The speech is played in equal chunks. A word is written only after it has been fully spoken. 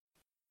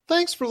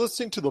Thanks for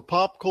listening to the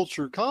Pop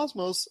Culture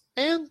Cosmos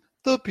and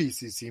the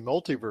PCC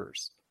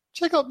Multiverse.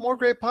 Check out more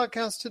great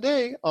podcasts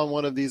today on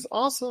one of these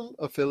awesome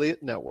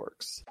affiliate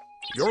networks.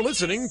 You're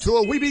listening to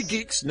a Weeby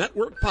Geeks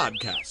Network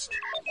podcast.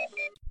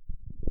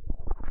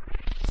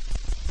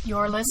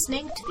 You're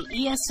listening to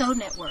the ESO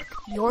Network,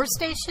 your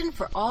station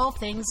for all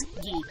things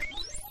geek.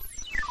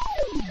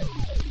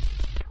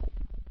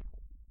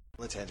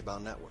 The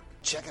Tangibound Network.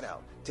 Check it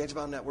out.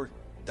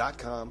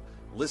 TangiboundNetwork.com.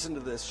 Listen to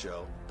this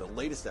show, the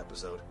latest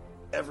episode,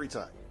 every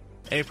time.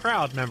 A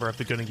proud member of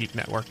the Gonna Geek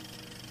Network.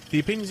 The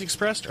opinions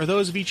expressed are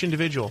those of each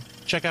individual.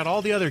 Check out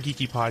all the other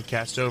geeky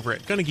podcasts over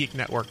at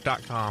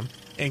GonnaGeekNetwork.com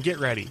and get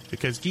ready,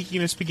 because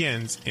geekiness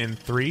begins in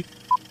 3,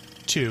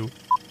 2,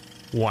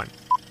 1.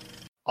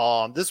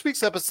 On this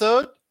week's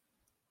episode,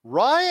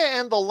 Raya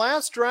and the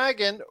Last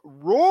Dragon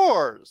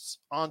roars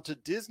onto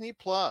Disney+.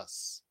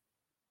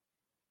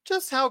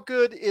 Just how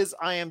good is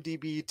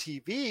IMDb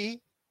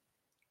TV?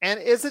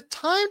 And is it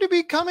time to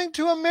be coming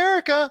to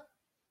America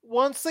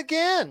once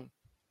again?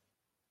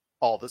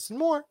 All this and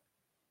more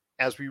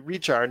as we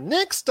reach our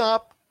next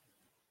stop,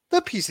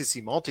 the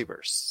PCC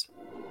Multiverse.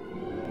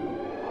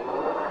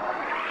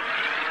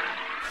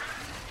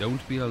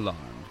 Don't be alarmed.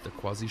 The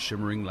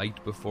quasi-shimmering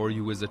light before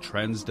you is a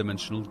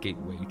trans-dimensional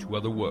gateway to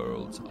other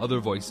worlds, other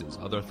voices,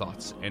 other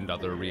thoughts, and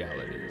other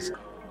realities.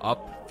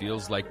 Up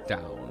feels like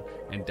down,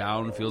 and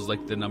down feels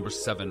like the number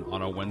 7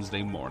 on a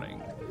Wednesday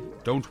morning.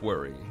 Don't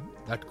worry.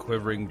 That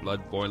quivering,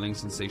 blood-boiling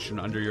sensation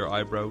under your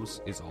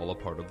eyebrows is all a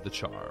part of the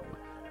charm.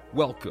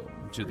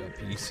 Welcome to the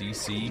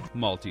PCC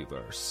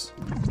Multiverse.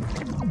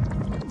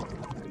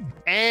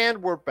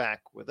 And we're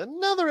back with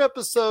another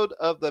episode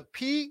of the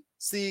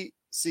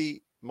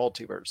PCC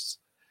Multiverse.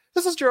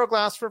 This is Gerald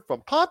Glassford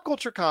from Pop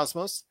Culture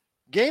Cosmos,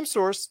 Game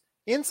Source,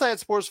 Inside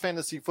Sports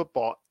Fantasy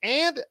Football,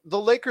 and the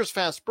Lakers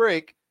Fast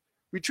Break.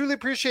 We truly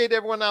appreciate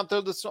everyone out there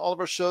listening to all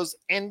of our shows.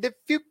 And if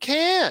you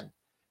can,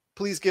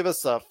 please give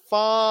us a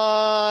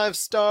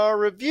 5-star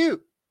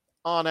review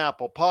on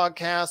Apple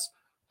Podcasts.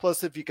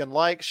 Plus, if you can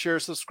like, share,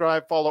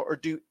 subscribe, follow, or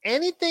do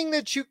anything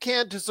that you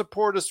can to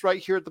support us right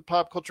here at the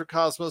Pop Culture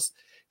Cosmos,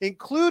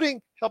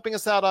 including helping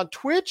us out on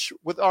Twitch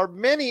with our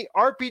many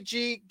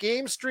RPG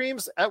game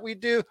streams that we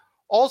do.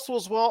 Also,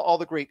 as well, all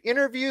the great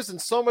interviews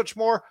and so much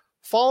more.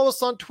 Follow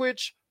us on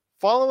Twitch,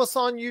 follow us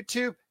on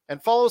YouTube,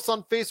 and follow us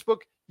on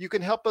Facebook. You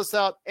can help us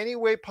out any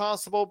way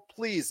possible.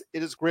 Please,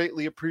 it is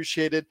greatly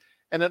appreciated.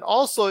 And then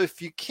also,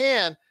 if you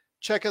can,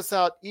 check us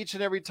out each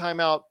and every time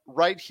out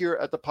right here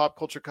at the Pop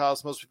Culture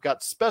Cosmos. We've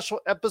got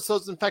special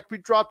episodes. In fact, we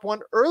dropped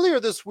one earlier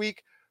this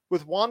week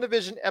with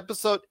WandaVision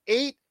episode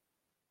 8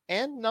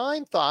 and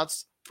 9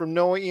 thoughts from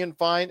Noah Ian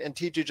Fine and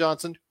TJ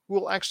Johnson, who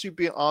will actually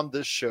be on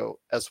this show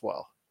as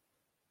well.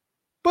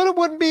 But it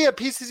wouldn't be a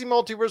PCC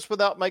Multiverse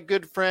without my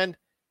good friend.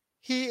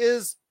 He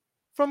is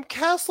from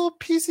Castle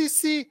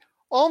PCC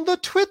on the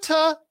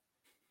Twitter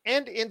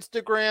and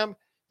Instagram.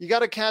 You got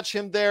to catch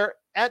him there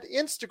at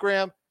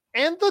Instagram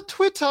and the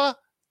Twitter,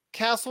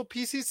 Castle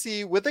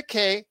PCC with a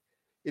K.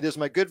 It is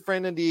my good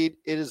friend indeed.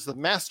 It is the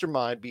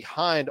mastermind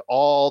behind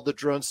all the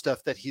drone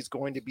stuff that he's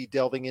going to be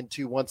delving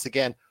into once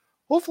again.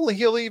 Hopefully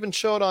he'll even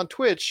show it on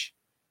Twitch.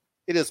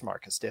 It is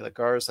Marcus de la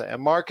Garza.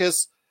 And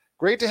Marcus,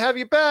 great to have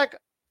you back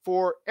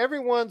for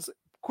everyone's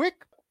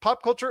quick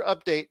pop culture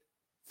update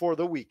for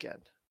the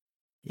weekend.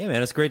 Yeah,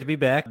 man, it's great to be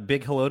back.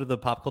 Big hello to the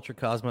Pop Culture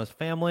Cosmos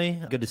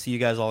family. Good to see you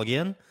guys all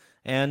again.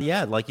 And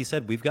yeah, like you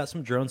said, we've got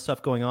some drone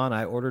stuff going on.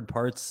 I ordered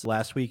parts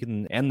last week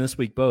and this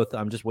week both.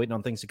 I'm just waiting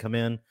on things to come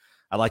in.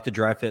 I like to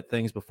dry fit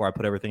things before I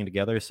put everything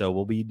together. So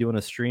we'll be doing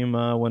a stream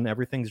when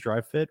everything's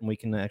dry fit and we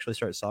can actually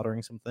start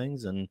soldering some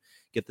things and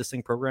get this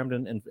thing programmed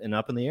and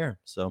up in the air.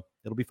 So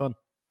it'll be fun.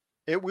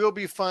 It will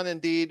be fun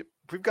indeed.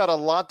 We've got a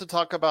lot to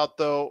talk about,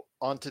 though,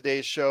 on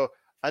today's show.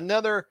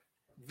 Another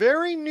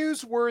very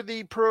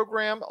newsworthy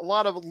program. A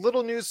lot of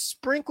little news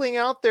sprinkling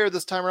out there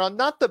this time around.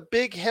 Not the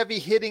big,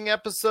 heavy-hitting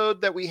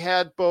episode that we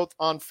had both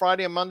on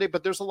Friday and Monday,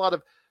 but there's a lot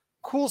of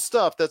cool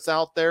stuff that's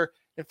out there.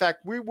 In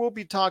fact, we will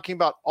be talking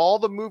about all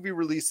the movie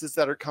releases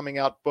that are coming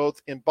out, both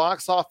in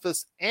box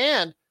office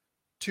and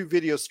to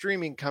video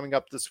streaming coming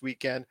up this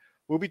weekend.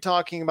 We'll be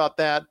talking about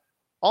that.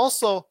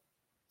 Also,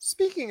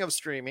 speaking of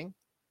streaming,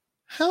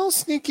 how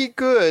sneaky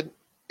good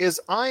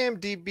is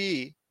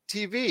IMDb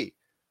TV?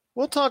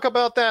 We'll talk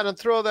about that and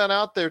throw that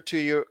out there to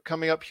you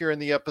coming up here in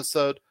the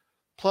episode.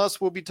 Plus,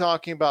 we'll be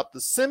talking about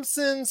The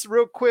Simpsons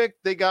real quick.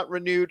 They got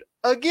renewed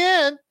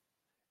again,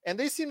 and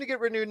they seem to get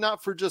renewed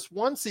not for just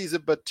one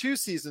season, but 2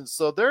 seasons.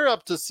 So they're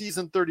up to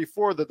season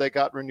 34 that they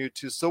got renewed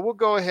to. So we'll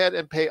go ahead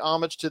and pay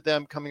homage to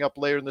them coming up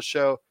later in the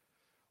show.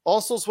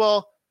 Also as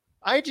well,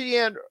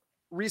 IGN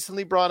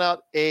recently brought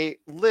out a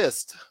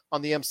list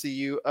on the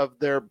MCU of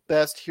their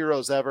best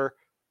heroes ever.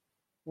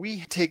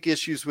 We take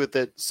issues with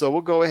it, so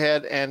we'll go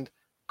ahead and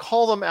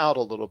call them out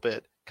a little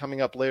bit coming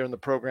up later in the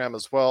program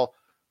as well.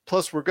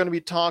 Plus, we're going to be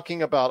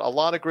talking about a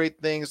lot of great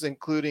things,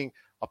 including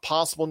a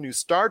possible new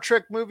Star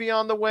Trek movie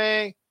on the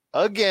way.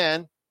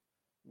 Again,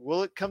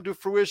 will it come to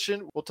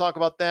fruition? We'll talk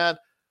about that.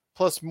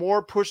 plus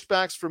more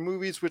pushbacks for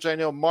movies, which I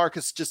know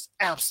Marcus just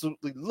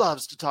absolutely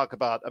loves to talk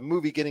about. A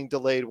movie getting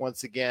delayed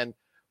once again.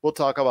 We'll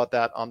talk about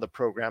that on the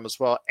program as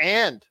well.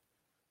 And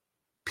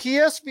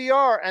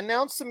PSVR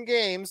announced some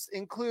games,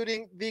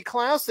 including the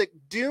classic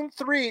Doom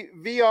 3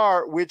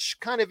 VR, which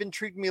kind of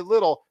intrigued me a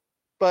little,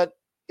 but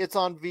it's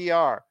on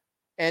VR.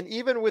 And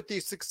even with the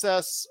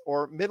success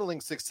or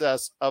middling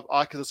success of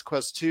Oculus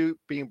Quest 2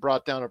 being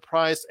brought down in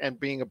price and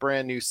being a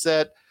brand new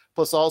set,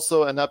 plus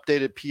also an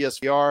updated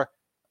PSVR,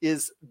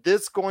 is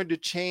this going to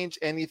change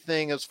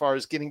anything as far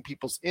as getting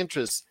people's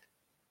interest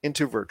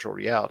into virtual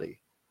reality?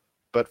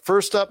 But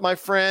first up, my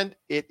friend,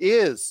 it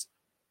is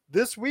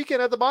this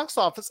weekend at the box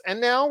office.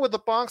 And now with the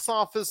box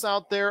office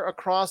out there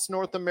across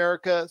North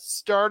America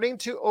starting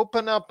to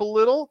open up a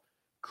little,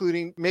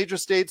 including major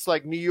states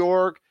like New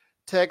York,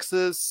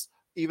 Texas,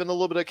 even a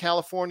little bit of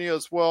California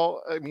as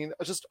well. I mean,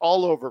 just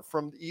all over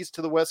from the east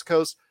to the west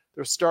coast,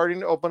 they're starting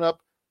to open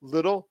up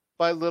little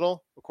by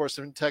little. Of course,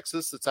 in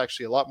Texas, it's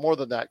actually a lot more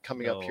than that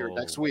coming up here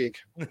next week.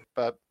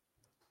 But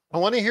I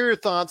want to hear your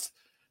thoughts.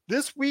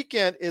 This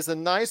weekend is a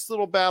nice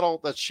little battle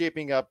that's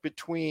shaping up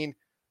between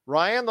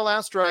Raya and the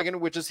Last Dragon,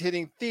 which is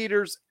hitting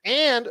theaters,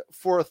 and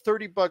for a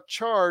 $30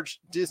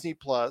 charge, Disney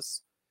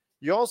Plus.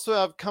 You also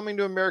have Coming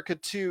to America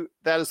 2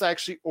 that is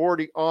actually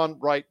already on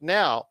right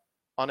now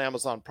on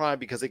Amazon Prime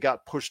because it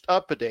got pushed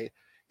up a day.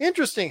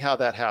 Interesting how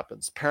that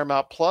happens.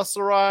 Paramount Plus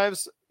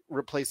arrives,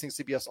 replacing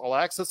CBS All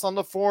Access on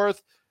the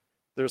 4th.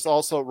 There's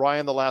also Raya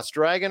and the Last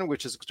Dragon,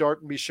 which is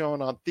starting to be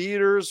shown on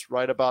theaters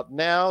right about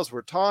now as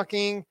we're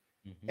talking.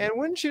 And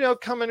wouldn't you know,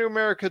 Coming to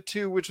America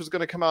 2, which was going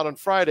to come out on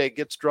Friday,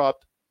 gets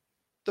dropped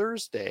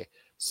Thursday.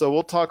 So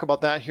we'll talk about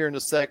that here in a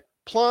sec.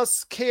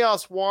 Plus,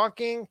 Chaos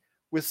Walking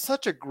with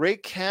such a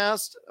great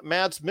cast.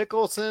 Mads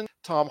Mikkelsen,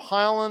 Tom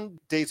Holland,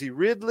 Daisy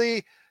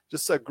Ridley,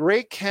 just a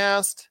great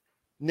cast.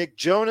 Nick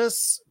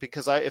Jonas,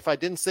 because if I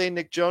didn't say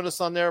Nick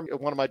Jonas on there,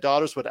 one of my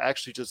daughters would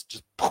actually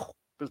just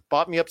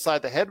bought me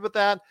upside the head with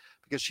that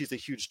because she's a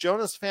huge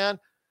Jonas fan.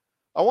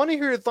 I want to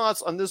hear your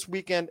thoughts on this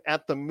weekend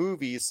at the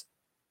movies.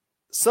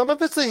 Some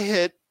of it's a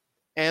hit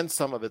and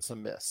some of it's a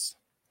miss.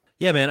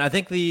 Yeah, man, I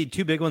think the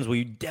two big ones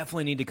we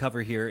definitely need to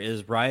cover here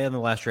is Raya and the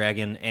Last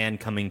Dragon and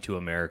Coming to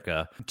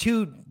America.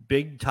 Two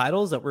big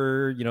titles that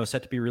were,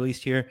 set to be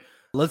released here.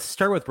 Let's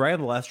start with Raya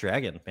and the Last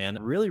Dragon, man.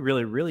 Really,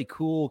 really, really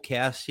cool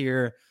cast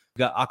here.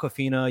 You've got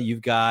Awkwafina,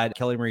 you've got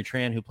Kelly Marie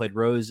Tran, who played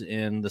Rose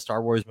in the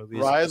Star Wars movies.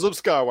 Rise of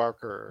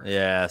Skywalker.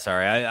 Yeah,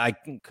 sorry, I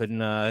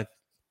couldn't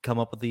come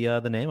up with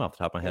the name off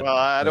the top of my head. Well,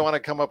 I don't want to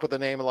come up with a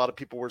name a lot of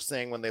people were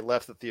saying when they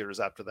left the theaters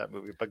after that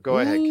movie, but go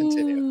ahead,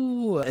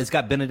 continue. It's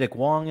got Benedict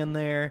Wong in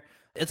there.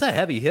 It's a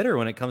heavy hitter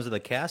when it comes to the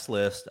cast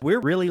list. We're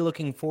really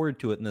looking forward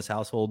to it in this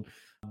household.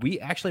 We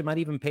actually might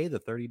even pay the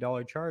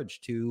 $30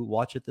 charge to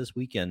watch it this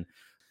weekend.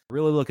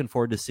 Really looking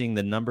forward to seeing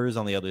the numbers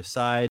on the other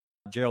side.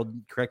 Gerald,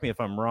 correct me if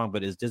I'm wrong,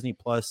 but is Disney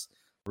Plus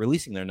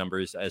releasing their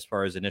numbers as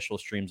far as initial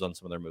streams on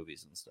some of their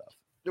movies and stuff?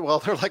 Well,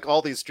 they're like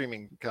all these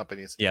streaming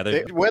companies. Yeah,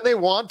 when they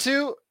want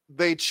to,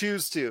 they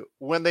choose to.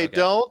 When they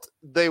don't,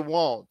 they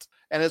won't.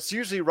 And it's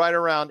usually right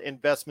around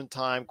investment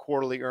time,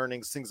 quarterly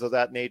earnings, things of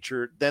that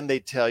nature. Then they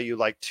tell you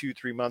like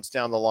 2-3 months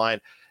down the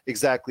line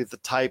exactly the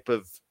type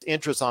of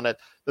interest on it.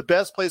 The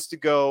best place to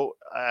go,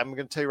 I'm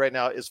going to tell you right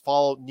now, is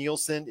follow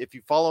Nielsen. If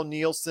you follow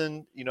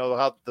Nielsen, you know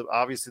how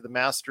obviously the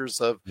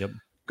masters of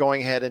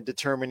going ahead and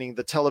determining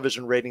the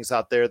television ratings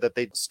out there that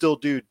they still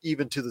do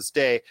even to this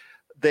day.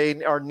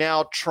 They are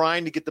now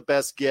trying to get the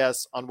best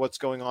guess on what's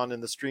going on in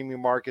the streaming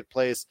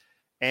marketplace.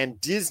 And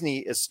Disney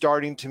is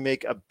starting to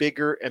make a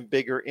bigger and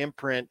bigger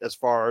imprint as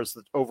far as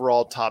the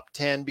overall top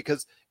 10,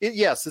 because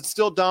it's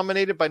still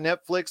dominated by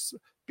Netflix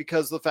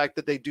because of the fact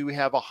that they do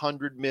have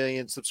 100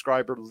 million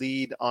subscriber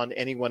lead on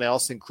anyone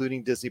else,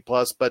 including Disney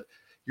Plus. But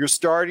you're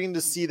starting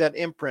to see that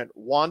imprint.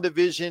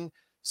 WandaVision,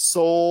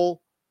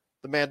 Soul,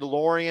 The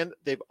Mandalorian,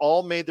 they've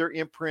all made their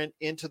imprint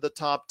into the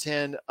top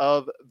 10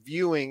 of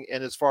viewing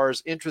and as far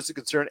as interest is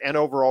concerned and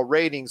overall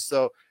ratings.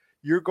 So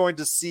you're going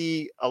to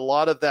see a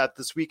lot of that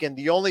this weekend.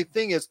 The only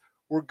thing is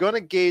we're going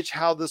to gauge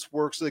how this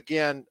works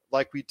again,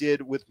 like we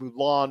did with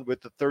Mulan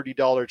with the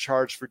 $30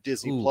 charge for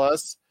Disney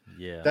Plus.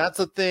 Yeah. That's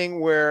a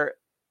thing where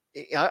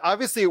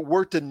obviously it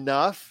worked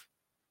enough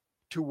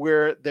to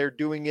where they're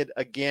doing it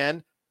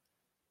again.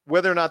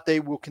 Whether or not they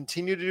will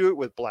continue to do it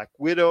with Black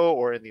Widow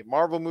or in the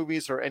Marvel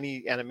movies or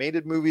any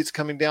animated movies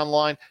coming down the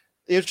line.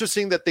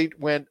 Interesting that they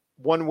went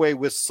one way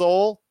with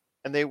Soul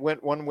and they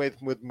went one way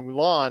with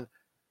Mulan.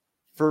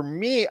 For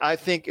me, I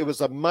think it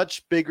was a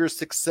much bigger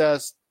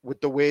success with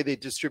the way they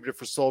distributed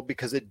for Soul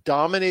because it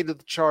dominated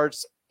the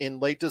charts in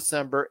late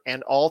December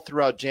and all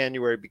throughout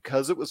January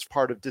because it was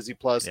part of Disney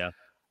Plus. Yeah.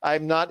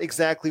 I'm not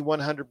exactly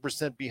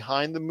 100%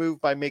 behind the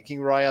move by making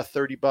Raya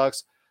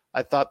 $30.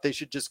 I thought they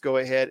should just go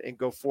ahead and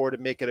go forward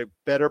and make it a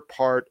better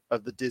part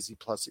of the Disney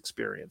Plus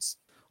experience.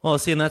 Well,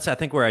 see, and that's, I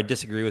think, where I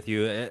disagree with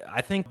you.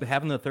 I think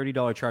having the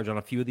 $30 charge on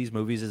a few of these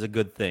movies is a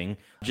good thing,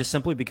 just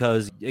simply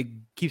because it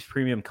keeps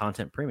premium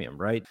content premium,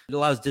 right? It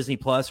allows Disney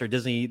Plus or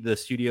Disney, the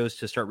studios,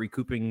 to start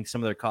recouping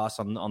some of their costs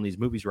on these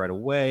movies right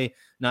away,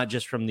 not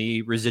just from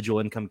the residual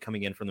income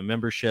coming in from the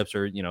memberships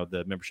or,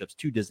 the memberships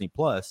to Disney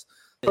Plus.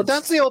 But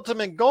that's the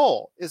ultimate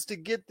goal, is to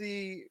get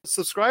the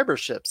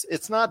subscriberships.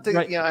 It's not to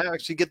Right.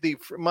 actually get the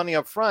money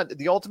up front.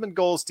 The ultimate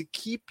goal is to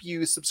keep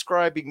you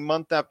subscribing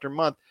month after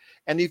month.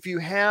 And if you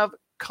have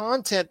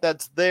content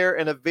that's there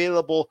and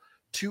available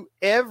to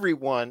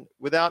everyone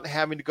without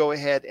having to go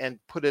ahead and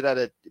put it at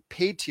a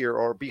pay tier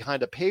or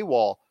behind a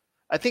paywall,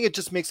 I think it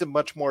just makes it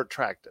much more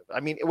attractive.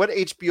 I mean, what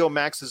HBO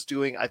Max is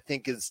doing, I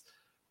think, is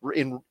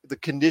in the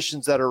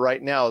conditions that are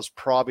right now, is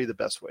probably the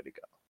best way to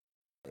go.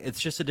 It's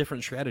just a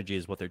different strategy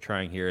is what they're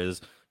trying here is,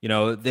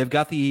 they've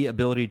got the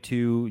ability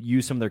to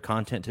use some of their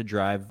content to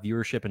drive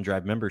viewership and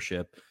drive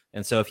membership.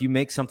 And so if you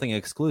make something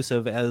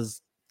exclusive,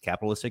 as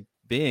capitalistic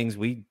beings,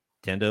 we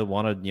tend to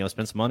want to,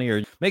 spend some money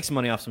or make some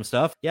money off some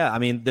stuff. Yeah, I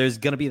mean, there's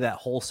going to be that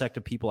whole sect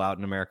of people out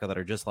in America that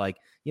are just like,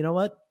 you know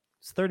what?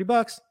 It's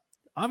 $30.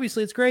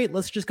 Obviously, it's great.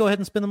 Let's just go ahead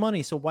and spend the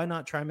money. So why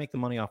not try and make the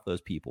money off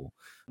those people?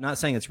 I'm not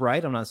saying it's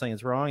right. I'm not saying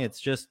it's wrong. It's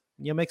just,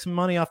 make some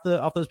money off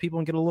those people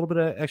and get a little bit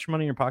of extra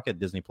money in your pocket,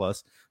 Disney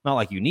Plus. Not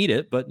like you need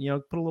it, but,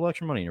 put a little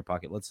extra money in your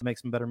pocket. Let's make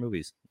some better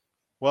movies.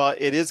 Well,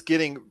 it is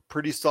getting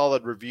pretty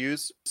solid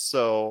reviews.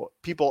 So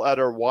people that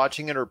are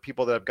watching it or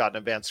people that have gotten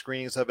advanced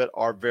screenings of it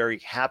are very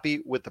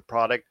happy with the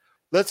product.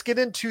 Let's get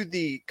into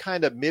the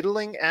kind of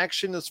middling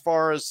action as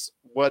far as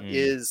what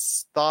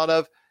is thought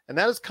of. And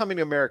that is Coming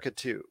to America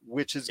 2,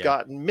 which has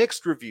gotten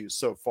mixed reviews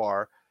so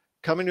far.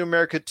 Coming to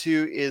America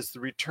 2 is the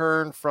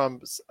return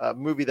from a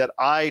movie that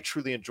I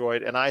truly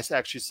enjoyed. And I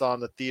actually saw in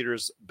the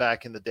theaters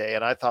back in the day.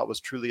 And I thought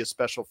was truly a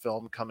special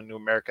film, Coming to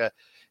America.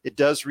 It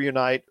does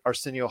reunite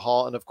Arsenio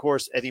Hall and, of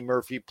course, Eddie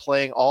Murphy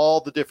playing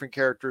all the different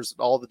characters,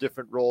 all the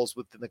different roles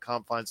within the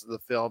confines of the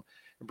film,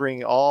 and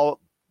bringing all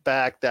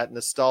back that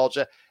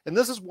nostalgia. And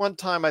this is one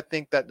time I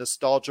think that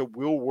nostalgia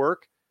will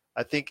work.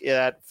 I think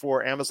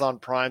for Amazon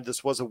Prime,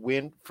 this was a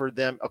win for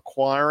them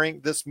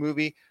acquiring this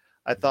movie.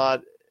 I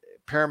thought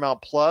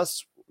Paramount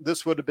Plus,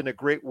 this would have been a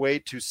great way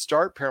to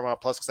start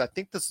Paramount Plus, because I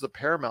think this is a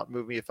Paramount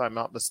movie, if I'm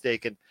not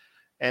mistaken.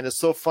 And it's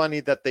so funny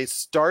that they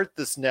start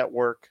this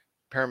network,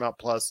 Paramount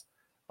Plus,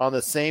 on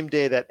the same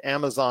day that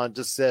Amazon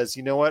just says,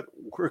 you know what,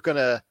 we're going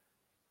to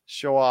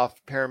show off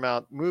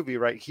Paramount movie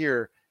right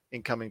here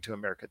in Coming to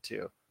America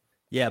 2.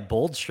 Yeah,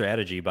 bold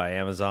strategy by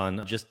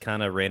Amazon, just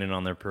kind of raining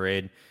on their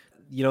parade.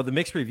 The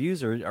mixed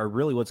reviews are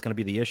really what's going to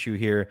be the issue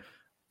here.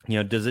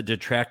 Does it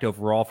detract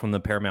overall from the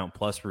Paramount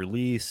Plus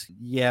release?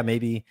 Yeah,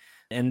 maybe.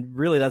 And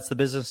really, that's the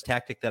business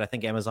tactic that I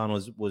think Amazon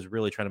was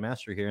really trying to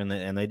master here,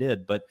 and they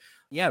did. But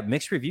yeah,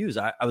 mixed reviews.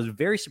 I was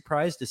very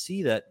surprised to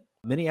see that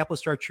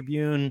Minneapolis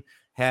Star-Tribune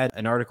had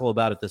an article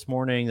about it this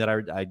morning that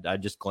I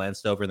just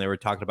glanced over, and they were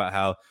talking about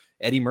how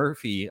Eddie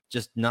Murphy,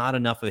 just not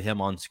enough of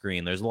him on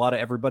screen. There's a lot of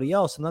everybody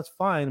else, and that's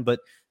fine, but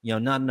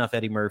not enough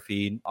Eddie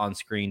Murphy on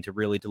screen to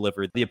really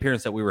deliver the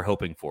appearance that we were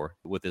hoping for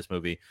with this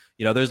movie.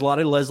 There's a lot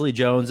of Leslie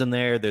Jones in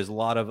there. There's a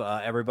lot of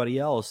everybody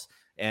else,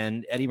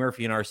 and Eddie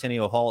Murphy and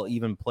Arsenio Hall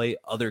even play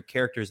other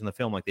characters in the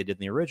film like they did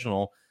in the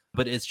original.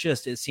 But it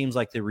seems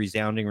like the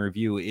resounding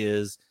review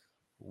is,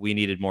 we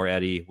needed more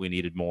Eddie. We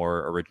needed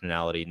more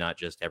originality, not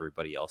just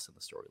everybody else in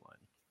the storyline.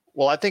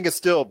 Well, I think it's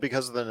still,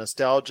 because of the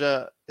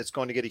nostalgia, it's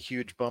going to get a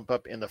huge bump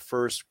up in the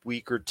first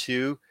week or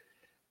two.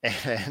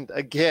 And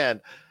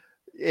again,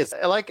 it's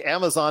like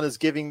Amazon is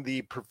giving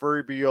the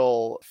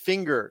proverbial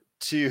finger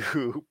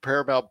to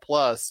Paramount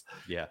Plus.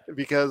 Yeah.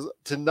 Because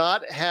to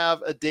not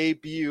have a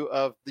debut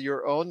of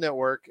your own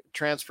network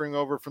transferring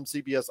over from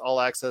CBS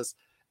All Access,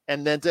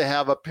 and then to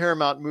have a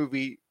Paramount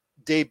movie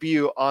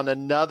debut on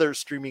another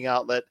streaming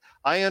outlet.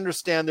 I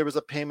understand there was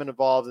a payment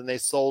involved and they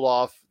sold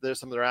off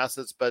some of their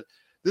assets, but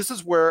this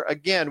is where,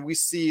 again, we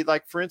see,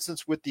 like, for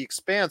instance, with The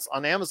Expanse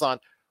on Amazon,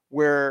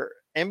 where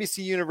NBC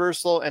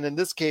Universal, and in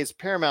this case,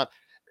 Paramount,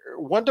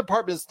 one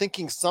department is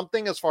thinking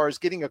something as far as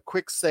getting a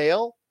quick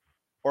sale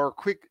or a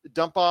quick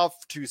dump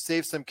off to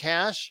save some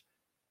cash,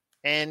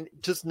 and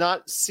just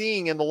not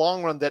seeing in the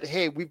long run that,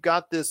 hey, we've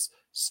got this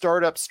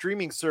startup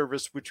streaming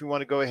service, which we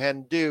want to go ahead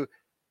and do.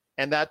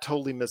 And that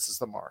totally misses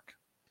the mark.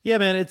 Yeah,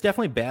 man, it's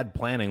definitely bad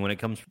planning when it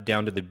comes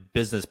down to the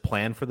business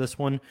plan for this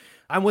one.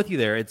 I'm with you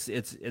there. It's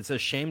a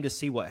shame to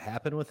see what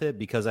happened with it,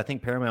 because I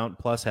think Paramount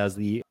Plus has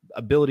the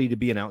ability to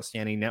be an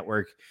outstanding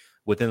network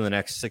within the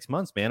next 6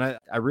 months, man.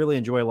 I really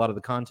enjoy a lot of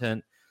the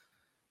content.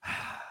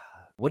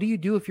 What do you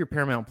do if you're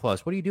Paramount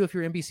Plus? What do you do if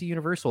you're NBC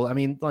Universal? I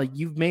mean, like,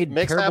 you've made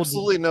makes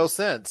absolutely no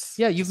sense.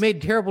 Yeah, you've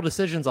made terrible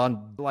decisions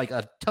on like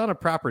a ton of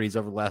properties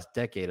over the last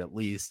decade at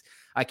least.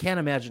 I can't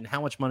imagine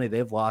how much money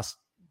they've lost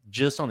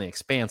just on The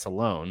Expanse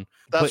alone.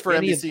 That's for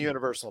NBC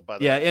Universal, by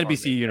the way. Yeah,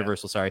 NBC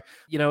Universal, sorry.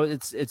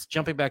 It's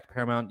jumping back to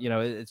Paramount.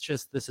 It's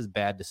just, this is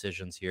bad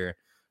decisions here.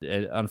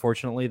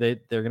 Unfortunately, they're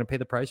going to pay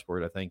the price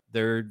for it, I think.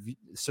 Their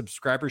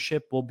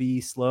subscribership will be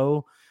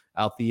slow.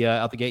 out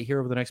the gate here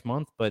over the next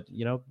month. But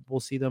we'll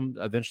see them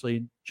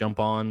eventually jump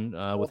on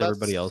with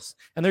everybody else,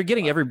 and they're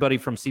getting everybody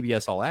from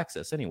CBS All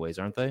Access, anyways,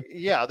 aren't they?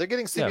 Yeah, they're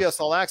getting CBS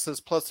All Access.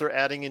 Plus, they're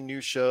adding in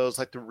new shows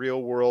like the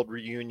Real World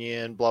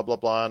Reunion, blah blah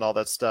blah, and all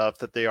that stuff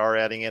that they are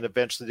adding. And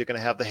eventually, they're going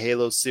to have the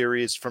Halo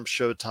series from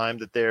Showtime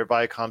that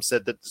Viacom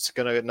said that it's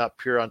going to not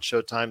appear on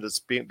Showtime. That's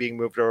being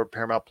moved over to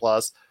Paramount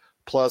Plus.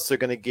 Plus, they're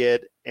going to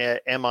get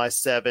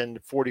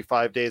MI7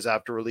 45 days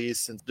after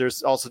release. And they're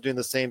also doing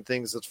the same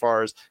things as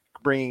far as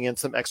bringing in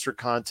some extra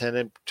content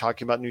and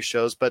talking about new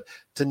shows. But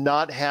to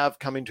not have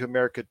Coming to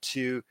America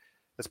 2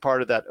 as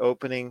part of that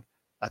opening,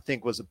 I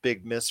think was a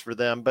big miss for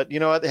them. But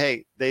you know what?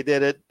 Hey, they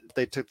did it.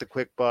 They took the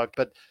quick buck.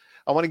 But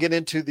I want to get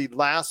into the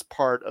last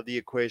part of the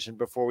equation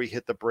before we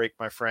hit the break,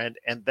 my friend.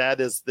 And that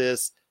is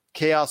this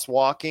Chaos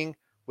Walking,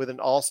 with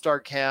an all-star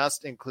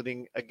cast,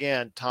 including,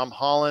 again, Tom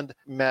Holland,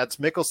 Mads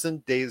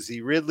Mikkelsen,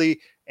 Daisy Ridley,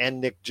 and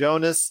Nick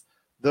Jonas.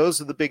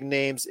 Those are the big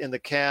names in the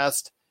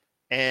cast,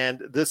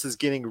 and this is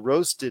getting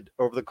roasted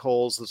over the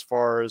coals as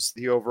far as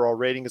the overall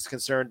rating is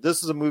concerned.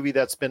 This is a movie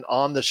that's been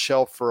on the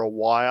shelf for a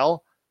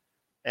while,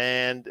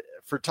 and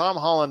for Tom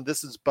Holland,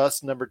 this is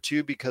bust number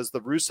 2 because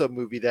the Russo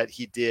movie that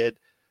he did,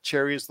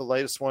 Cherry is the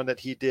latest one that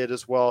he did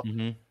as well.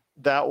 Mm-hmm.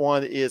 That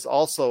one is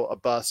also a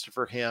bust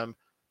for him.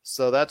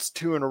 So that's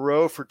 2 in a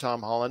row for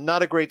Tom Holland.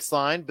 Not a great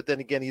sign, but then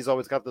again, he's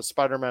always got the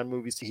Spider-Man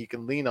movies he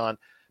can lean on.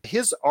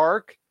 His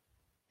arc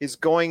is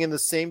going in the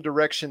same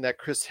direction that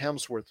Chris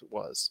Hemsworth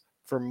was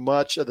for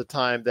much of the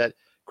time. That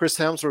Chris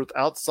Hemsworth,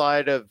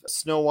 outside of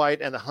Snow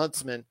White and the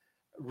Huntsman,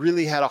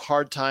 really had a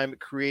hard time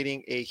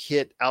creating a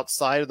hit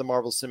outside of the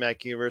Marvel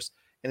Cinematic Universe.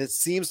 And it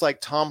seems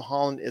like Tom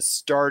Holland is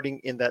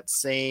starting in that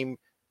same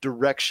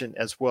direction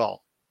as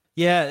well.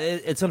 Yeah,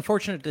 it's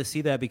unfortunate to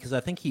see that because I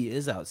think he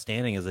is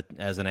outstanding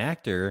as an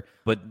actor.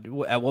 But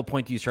at what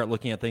point do you start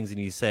looking at things and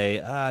you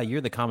say,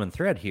 you're the common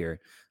thread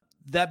here?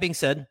 That being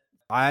said,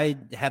 I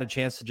had a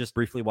chance to just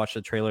briefly watch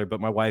the trailer, but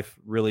my wife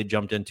really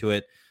jumped into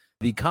it.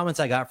 The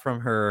comments I got from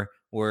her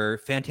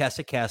were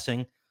fantastic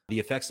casting. The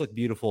effects look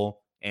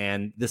beautiful.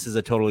 And this is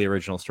a totally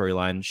original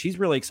storyline. She's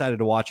really excited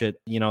to watch it.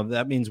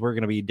 That means we're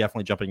going to be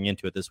definitely jumping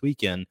into it this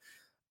weekend.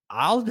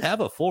 I'll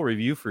have a full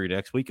review for you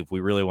next week if we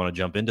really want to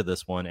jump into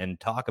this one and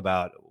talk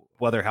about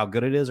whether how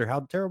good it is or how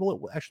terrible it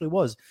actually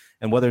was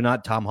and whether or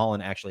not Tom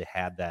Holland actually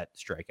had that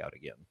strikeout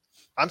again.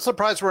 I'm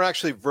surprised we're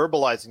actually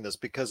verbalizing this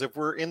because if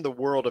we're in the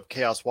world of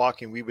Chaos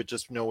Walking, we would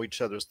just know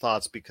each other's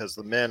thoughts because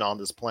the men on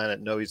this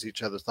planet know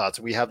each other's thoughts.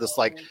 We have this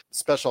like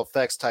special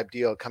effects type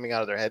deal coming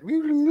out of their head,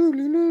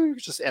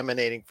 just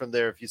emanating from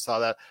there. If you saw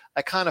that,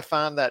 I kind of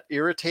found that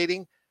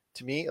irritating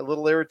to me, a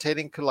little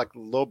irritating, kind of like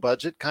low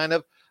budget kind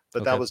of.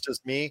 But that was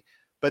just me.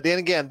 But then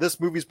again, this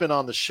movie's been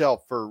on the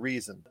shelf for a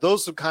reason.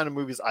 Those are the kind of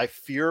movies I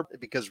fear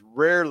because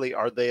rarely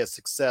are they a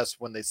success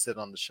when they sit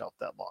on the shelf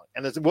that long.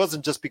 And it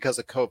wasn't just because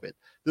of COVID.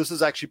 This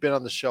has actually been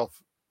on the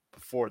shelf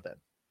before then.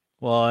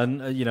 Well,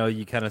 and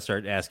you kind of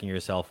start asking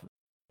yourself,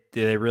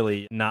 do they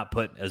really not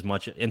put as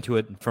much into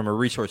it from a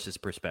resources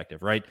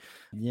perspective, right?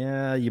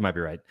 Yeah, you might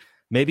be right.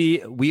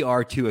 Maybe we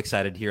are too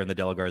excited here in the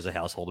De La Garza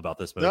household about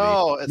this movie.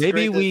 No, it's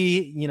maybe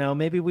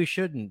maybe we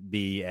shouldn't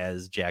be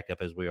as jacked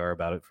up as we are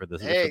about it for the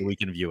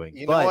weekend viewing.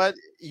 You know what?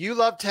 You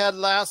love Ted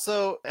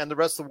Lasso, and the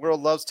rest of the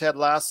world loves Ted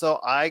Lasso.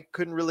 I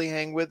couldn't really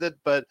hang with it,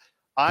 but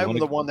I'm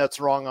the one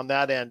that's wrong on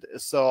that end.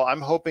 So I'm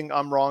hoping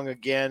I'm wrong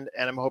again,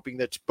 and I'm hoping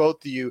that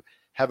both of you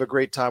have a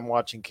great time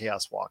watching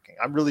Chaos Walking.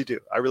 I really do.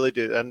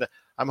 And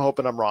I'm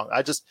hoping I'm wrong.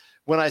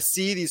 When I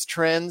see these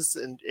trends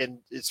and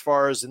as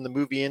far as in the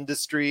movie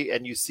industry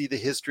and you see the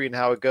history and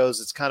how it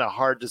goes, it's kind of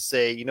hard to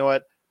say, you know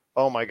what?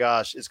 Oh my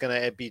gosh, it's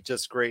going to be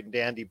just great and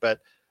dandy. But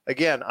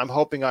again, I'm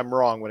hoping I'm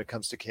wrong when it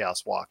comes to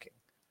Chaos Walking.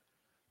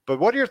 But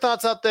what are your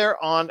thoughts out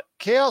there on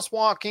Chaos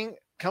Walking,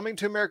 Coming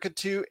to America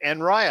 2,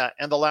 and Raya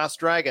and the Last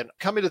Dragon?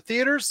 Coming to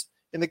theaters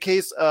in the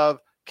case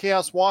of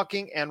Chaos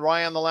Walking and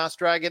Raya and the Last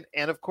Dragon,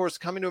 and of course,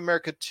 Coming to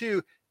America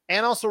 2,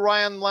 and also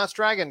Raya and the Last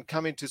Dragon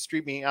coming to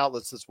streaming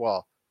outlets as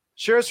well.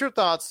 Share us your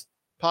thoughts,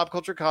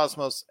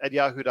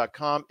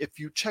 popculturecosmos@yahoo.com, if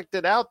you checked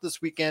it out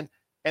this weekend,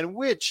 and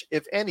which,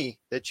 if any,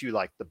 that you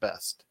liked the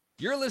best.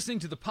 You're listening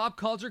to the Pop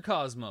Culture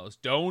Cosmos.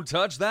 Don't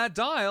touch that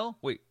dial.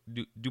 Wait,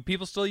 do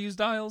people still use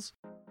dials?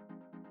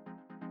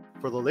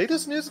 For the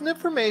latest news and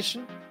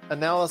information,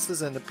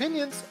 analysis and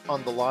opinions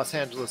on the Los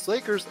Angeles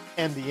Lakers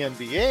and the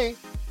NBA,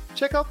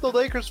 check out the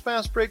Lakers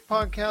Fast Break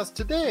podcast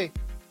today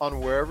on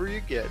wherever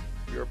you get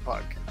your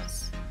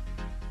podcasts.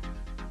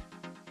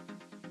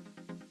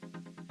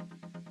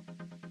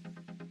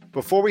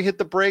 Before we hit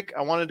the break,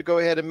 I wanted to go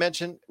ahead and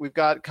mention we've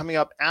got coming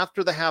up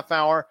after the half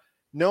hour,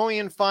 Noe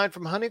and Fine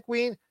from Honey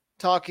Queen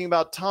talking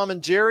about Tom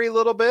and Jerry a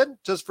little bit,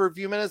 just for a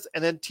few minutes,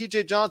 and then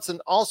TJ Johnson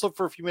also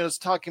for a few minutes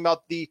talking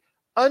about the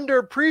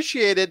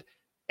underappreciated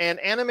and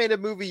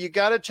animated movie you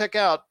got to check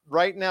out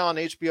right now on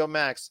HBO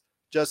Max,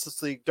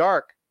 Justice League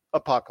Dark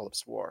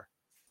Apocalypse War.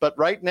 But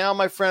right now,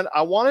 my friend,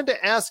 I wanted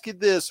to ask you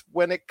this.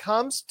 When it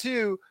comes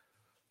to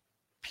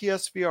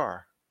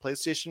PSVR,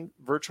 PlayStation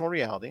Virtual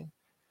Reality,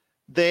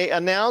 they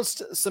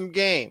announced some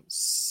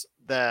games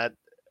that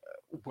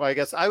well, I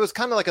guess I was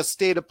kind of like a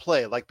state of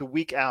play, like the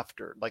week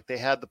after, like they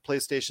had the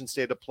PlayStation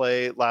State of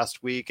Play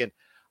last week. And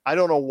I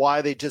don't know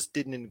why they just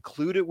didn't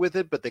include it with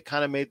it, but they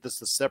kind of made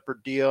this a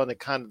separate deal, and it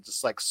kind of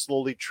just like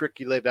slowly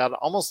triculated out,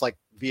 almost like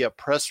via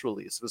press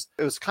release.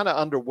 It was kind of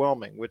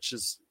underwhelming, which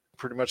is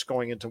pretty much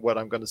going into what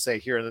I'm going to say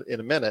here in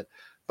a minute.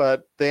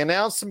 But they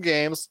announced some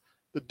games.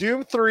 The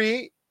Doom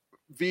 3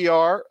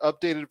 VR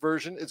updated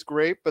version is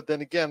great, but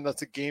then again,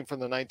 that's a game from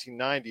the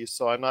 1990s,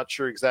 so I'm not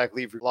sure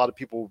exactly if a lot of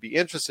people will be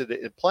interested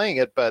in playing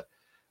it, but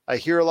I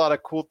hear a lot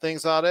of cool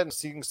things on it and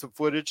seeing some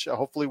footage.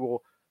 Hopefully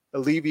will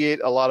alleviate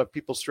a lot of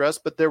people's stress.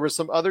 But there were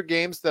some other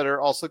games that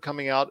are also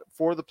coming out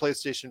for the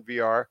PlayStation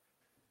VR.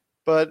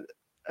 But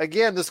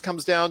again, this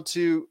comes down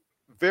to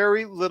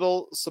very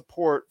little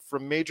support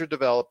from major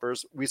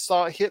developers. We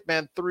saw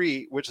Hitman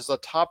 3, which is a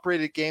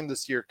top-rated game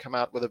this year, come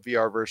out with a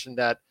VR version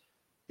that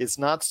is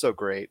not so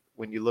great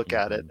when you look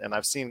at it. And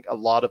I've seen a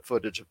lot of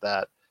footage of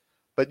that.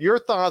 But your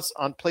thoughts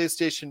on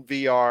PlayStation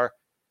VR,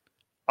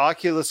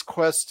 Oculus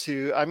Quest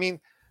 2? I mean,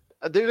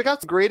 they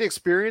got some great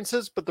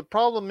experiences, but the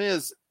problem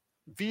is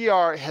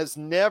VR has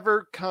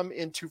never come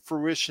into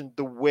fruition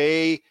the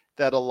way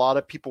that a lot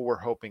of people were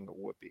hoping it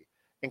would be,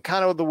 and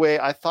kind of the way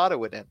I thought it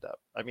would end up.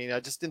 I mean, I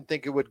just didn't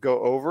think it would go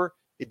over.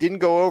 It didn't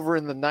go over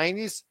in the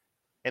 90s,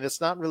 and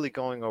it's not really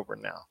going over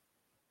now.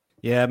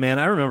 Yeah, man,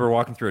 I remember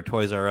walking through a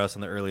Toys R Us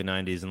in the early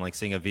 90s and like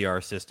seeing a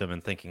VR system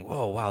and thinking,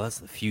 whoa, wow, that's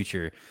the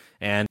future.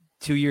 And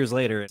 2 years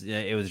later,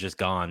 it was just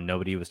gone.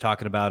 Nobody was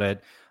talking about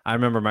it. I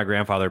remember my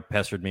grandfather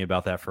pestered me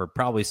about that for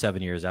probably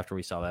 7 years after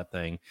we saw that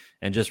thing,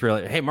 and just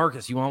really, hey,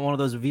 Marcus, you want one of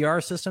those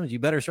VR systems? You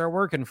better start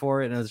working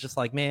for it. And it was just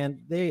like,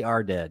 man, they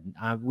are dead.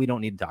 We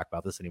don't need to talk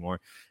about this anymore.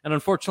 And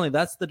unfortunately,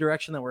 that's the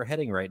direction that we're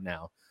heading right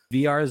now.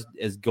 VR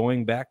is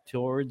going back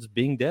towards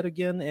being dead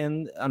again.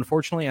 And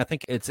unfortunately, I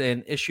think it's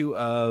an issue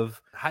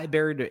of high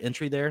barrier to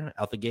entry there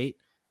out the gate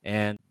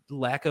and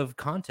lack of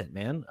content,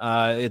 man.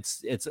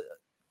 It's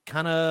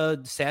kind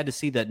of sad to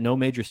see that no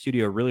major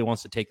studio really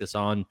wants to take this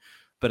on.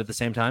 But at the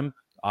same time,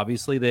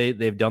 obviously,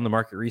 they've done the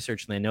market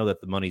research and they know that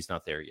the money's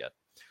not there yet.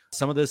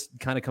 Some of this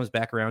kind of comes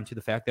back around to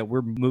the fact that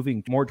we're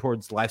moving more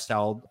towards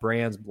lifestyle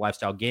brands,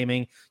 lifestyle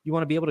gaming. You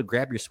want to be able to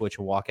grab your Switch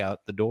and walk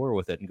out the door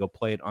with it and go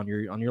play it on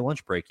your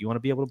lunch break. You want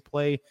to be able to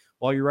play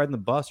while you're riding the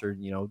bus or,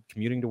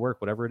 commuting to work,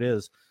 whatever it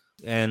is.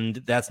 And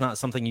that's not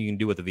something you can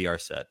do with a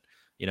VR set.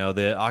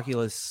 The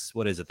Oculus,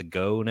 what is it, the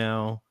Go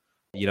now?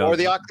 Or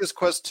the Oculus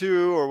Quest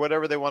 2 or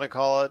whatever they want to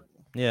call it.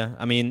 Yeah,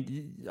 I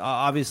mean,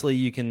 obviously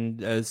you can,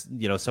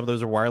 some of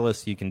those are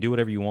wireless. You can do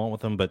whatever you want with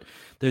them, but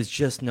there's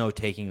just no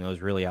taking those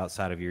really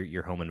outside of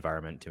your home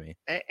environment to me.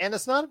 And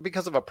it's not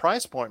because of a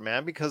price point,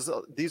 man, because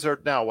these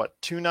are now, what,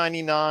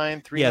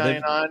 $299,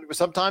 $399,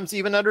 sometimes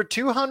even under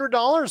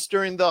 $200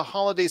 during the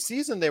holiday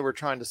season they were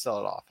trying to sell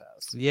it off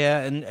as.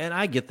 Yeah, and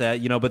I get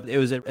that, but it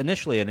was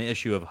initially an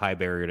issue of high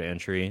barrier to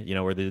entry,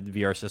 where the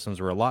VR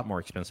systems were a lot more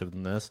expensive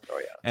than this. Oh,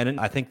 yeah. And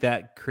I think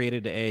that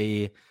created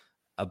a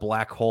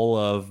black hole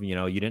of, you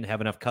didn't have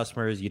enough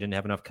customers. You didn't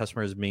have enough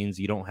customers means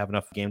you don't have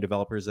enough game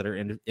developers that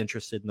are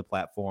interested in the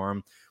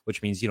platform,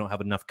 which means you don't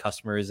have enough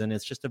customers. And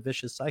it's just a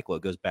vicious cycle.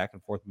 It goes back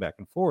and forth and back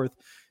and forth.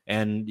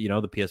 And, the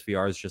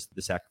PSVR is just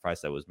the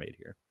sacrifice that was made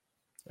here.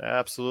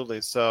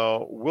 Absolutely.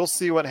 So we'll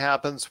see what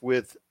happens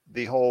with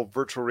the whole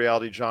virtual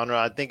reality genre.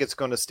 I think it's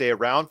going to stay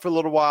around for a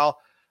little while.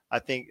 I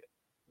think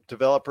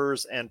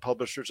developers and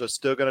publishers are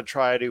still going to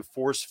try to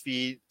force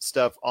feed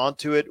stuff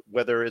onto it,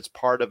 whether it's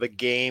part of a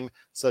game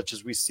such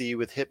as we see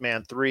with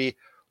Hitman 3,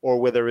 or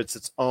whether it's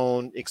its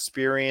own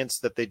experience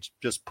that they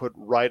just put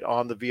right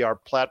on the VR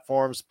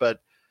platforms. But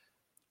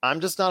I'm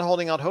just not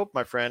holding out hope,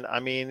 my friend. I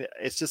mean,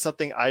 it's just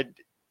something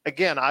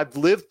I've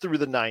lived through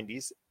the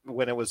 90s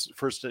when it was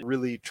first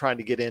really trying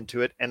to get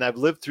into it, and I've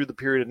lived through the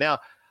period of now.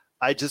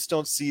 I just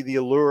don't see the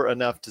allure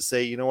enough to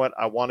say, you know what,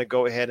 I want to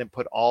go ahead and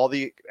put all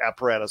the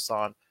apparatus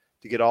on,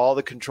 to get all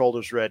the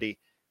controllers ready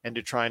and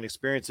to try and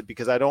experience it,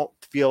 because I don't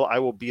feel I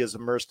will be as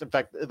immersed. In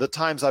fact, the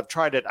times I've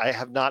tried it, I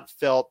have not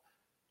felt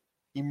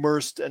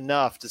immersed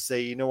enough to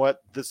say, you know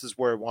what, this is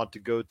where I want to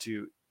go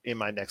to in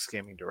my next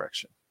gaming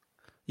direction.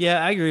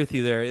 Yeah, I agree with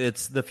you there.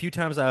 It's the few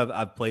times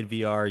I've played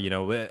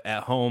VR,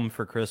 at home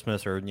for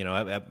Christmas or,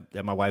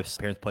 at my wife's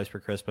parents' place for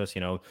Christmas,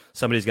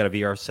 somebody's got a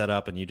VR set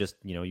up and you just,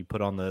 you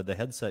put on the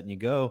headset and you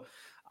go.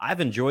 I've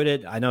enjoyed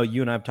it. I know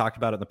you and I have talked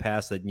about it in the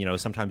past that,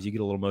 sometimes you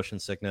get a little motion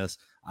sickness.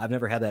 I've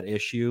never had that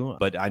issue,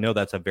 but I know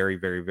that's a very,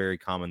 very, very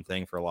common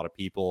thing for a lot of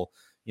people.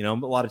 A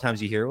lot of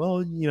times you hear,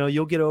 well,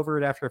 you'll get over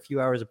it after a few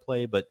hours of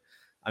play. But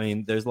I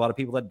mean, there's a lot of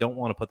people that don't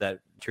want to put that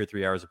 2 or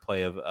 3 hours of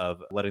play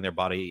of letting their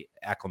body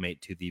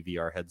acclimate to the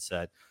VR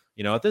headset.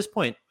 At this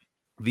point,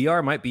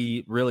 VR might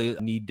be really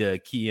need to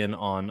key in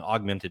on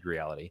augmented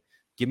reality.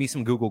 Give me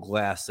some Google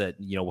Glass that,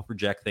 will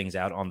project things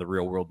out on the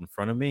real world in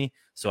front of me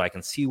so I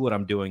can see what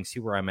I'm doing, see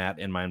where I'm at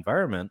in my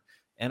environment,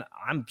 and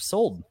I'm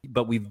sold.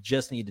 But we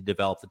just need to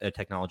develop the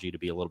technology to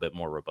be a little bit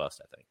more robust,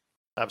 I think.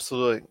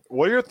 Absolutely.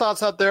 What are your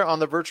thoughts out there on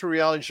the virtual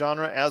reality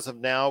genre as of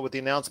now, with the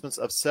announcements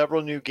of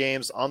several new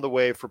games on the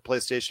way for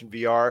PlayStation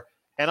VR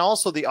and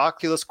also the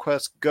Oculus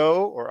Quest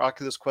Go or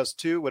Oculus Quest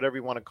 2, whatever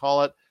you want to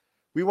call it?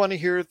 We want to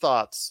hear your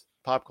thoughts.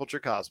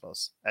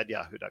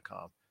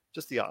 popculturecosmos@yahoo.com.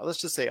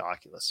 Let's just say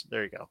Oculus.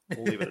 There you go.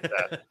 We'll leave it at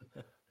that.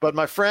 But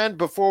my friend,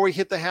 before we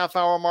hit the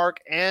half-hour mark,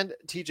 and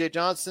TJ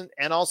Johnson,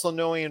 and also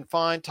Noe and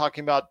Fine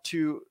talking about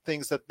two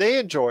things that they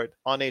enjoyed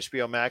on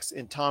HBO Max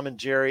in Tom and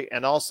Jerry,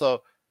 and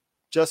also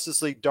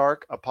Justice League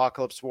Dark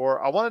Apocalypse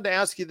War. I wanted to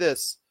ask you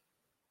this.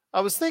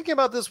 I was thinking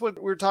about this when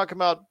we were talking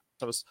about,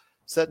 I was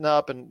setting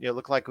up, and it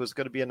looked like it was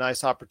going to be a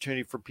nice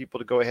opportunity for people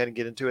to go ahead and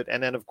get into it.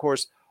 And then, of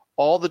course,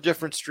 all the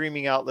different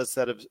streaming outlets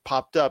that have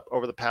popped up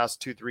over the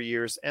past 2-3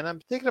 years. And I'm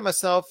thinking to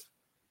myself,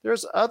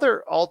 there's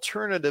other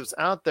alternatives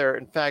out there.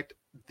 In fact,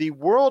 the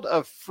world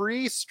of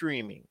free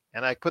streaming,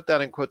 and I put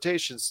that in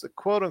quotations, the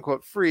quote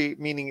unquote free,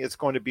 meaning it's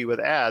going to be with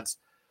ads.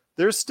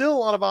 There's still a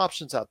lot of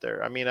options out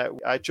there. I mean,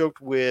 I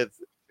joked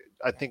with,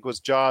 I think it was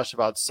Josh,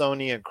 about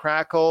Sony and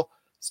Crackle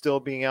still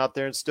being out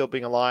there and still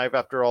being alive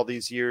after all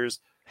these years.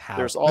 How?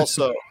 There's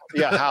also,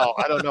 how?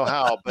 I don't know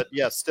how, but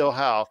yes, still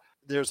how.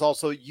 There's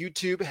also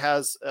YouTube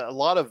has a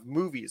lot of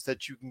movies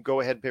that you can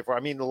go ahead and pay for.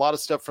 I mean, a lot of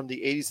stuff from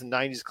the 80s and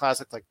 90s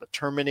classics like The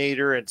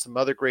Terminator and some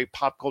other great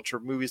pop culture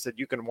movies that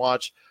you can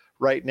watch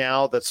right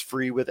now that's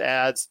free with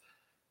ads.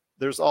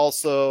 There's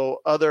also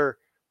other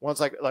ones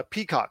like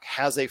Peacock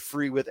has a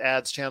free with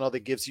ads channel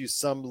that gives you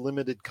some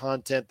limited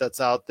content that's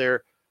out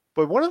there.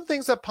 But one of the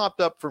things that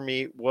popped up for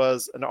me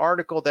was an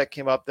article that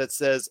came up that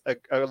says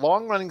a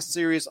long-running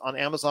series on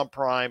Amazon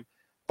Prime,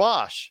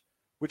 Bosch,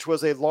 which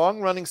was a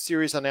long-running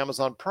series on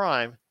Amazon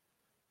Prime.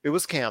 It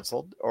was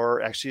canceled,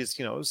 or actually, it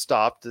was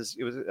stopped.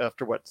 It was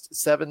after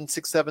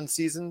 6-7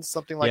 seasons,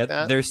 something like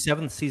that. Their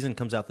 7th season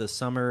comes out this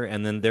summer,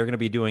 and then they're going to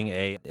be doing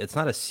it's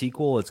not a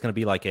sequel. It's going to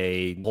be like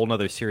a whole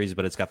nother series,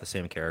 but it's got the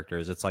same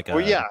characters. It's like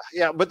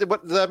But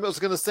what I was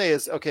going to say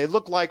is, okay, it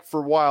looked like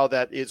for a while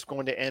that it's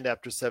going to end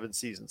after 7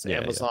 seasons.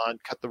 Amazon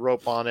cut the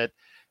rope on it.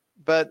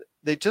 But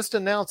they just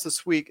announced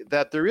this week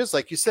that there is,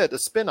 like you said, a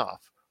spinoff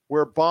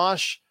where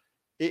Bosch,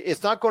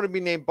 it's not going to be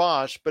named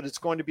Bosch, but it's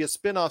going to be a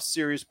spin-off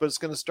series, but it's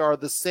going to star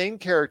the same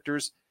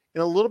characters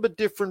in a little bit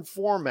different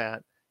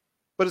format,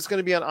 but it's going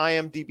to be on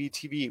IMDb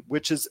TV,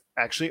 which is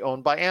actually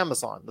owned by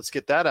Amazon. Let's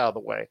get that out of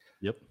the way.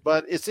 Yep.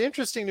 But it's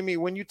interesting to me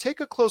when you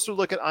take a closer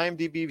look at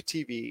IMDb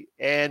TV,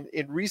 and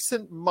in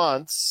recent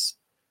months,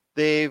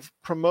 they've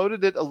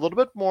promoted it a little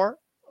bit more,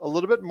 and a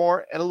little bit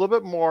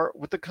more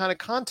with the kind of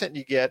content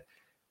you get.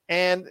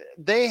 And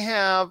they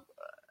have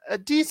a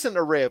decent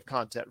array of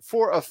content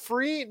for a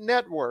free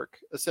network,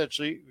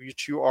 essentially,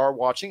 which you are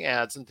watching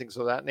ads and things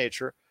of that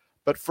nature.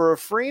 But for a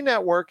free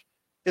network,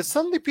 it's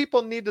something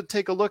people need to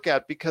take a look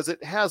at because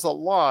it has a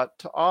lot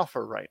to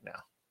offer right now.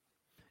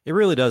 It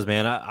really does,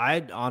 man.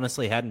 I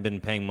honestly hadn't been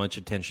paying much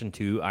attention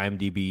to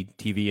IMDb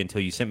TV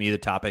until you sent me the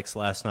topics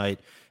last night,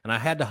 and I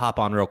had to hop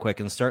on real quick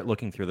and start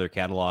looking through their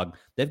catalog.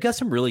 They've got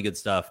some really good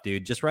stuff,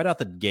 dude. Just right out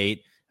the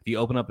gate, if you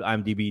open up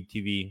IMDb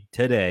TV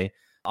today,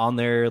 on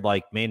their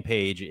main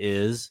page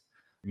is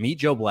Meet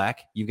Joe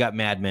Black. You've got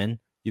Mad Men.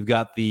 You've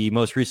got the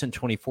most recent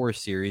 24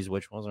 series,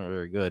 which wasn't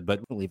very good,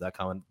 but we'll leave that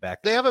comment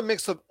back. They have a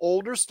mix of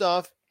older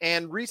stuff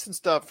and recent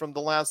stuff from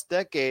the last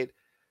decade,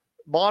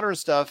 modern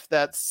stuff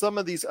that some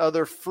of these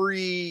other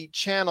free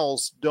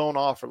channels don't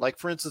offer. Like,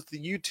 for instance, the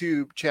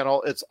YouTube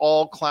channel, it's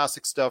all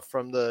classic stuff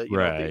from the,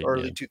 the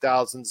early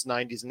 2000s,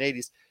 90s, and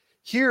 80s.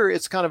 Here,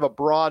 it's kind of a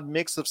broad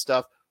mix of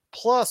stuff,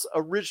 plus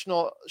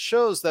original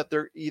shows that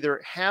they're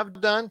either have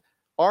done,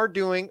 are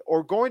doing,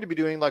 or going to be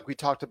doing, like we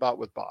talked about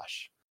with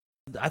Bosch.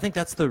 I think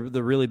that's the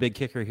really big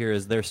kicker here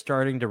is they're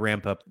starting to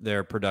ramp up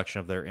their production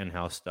of their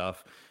in-house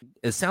stuff.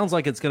 It sounds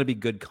like it's going to be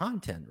good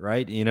content,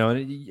 right?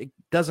 It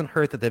doesn't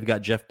hurt that they've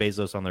got Jeff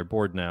Bezos on their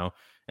board now.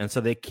 And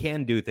so they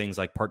can do things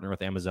like partner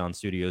with Amazon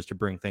Studios to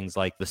bring things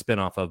like the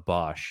spinoff of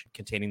Bosch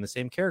containing the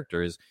same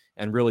characters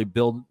and really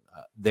build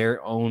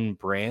their own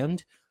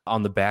brand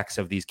on the backs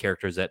of these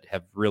characters that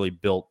have really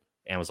built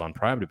Amazon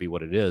Prime to be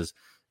what it is.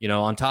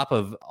 On top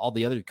of all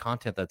the other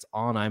content that's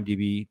on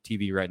IMDb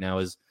TV right now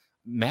is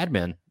Mad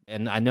Men.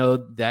 And I know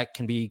that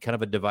can be kind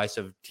of a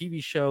divisive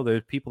TV show.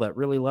 There's people that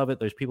really love it.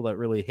 There's people that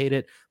really hate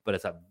it. But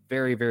it's a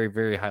very, very,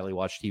 very highly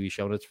watched TV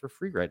show. And it's for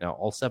free right now.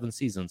 All 7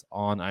 seasons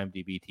on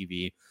IMDb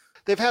TV.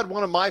 They've had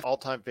one of my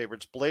all-time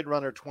favorites, Blade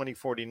Runner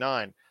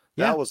 2049.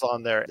 That was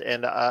on there.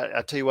 And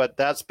I tell you what,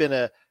 that's been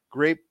a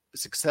great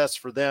success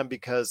for them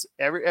because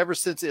ever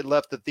since it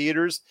left the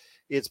theaters,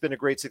 it's been a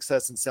great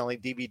success in selling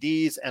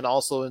DVDs and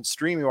also in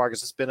streaming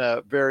markets. It's been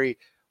a very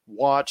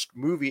watched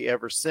movie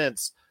ever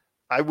since.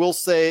 I will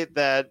say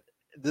that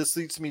this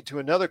leads me to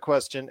another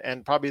question,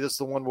 and probably this is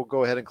the one we'll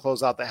go ahead and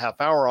close out the half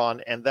hour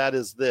on, and that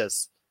is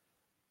this.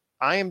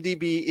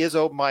 IMDb is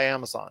owned by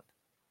Amazon,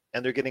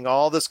 and they're getting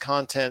all this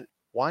content.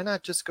 Why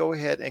not just go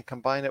ahead and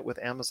combine it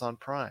with Amazon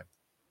Prime?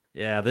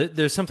 Yeah,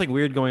 there's something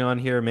weird going on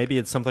here. Maybe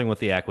it's something with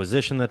the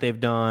acquisition that they've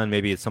done.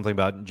 Maybe it's something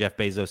about Jeff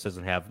Bezos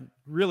doesn't have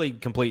really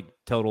complete,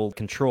 total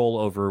control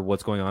over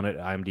what's going on at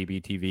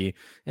IMDb TV.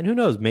 And who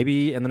knows,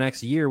 maybe in the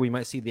next year, we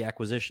might see the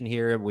acquisition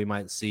here. We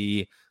might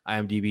see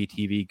IMDb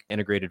TV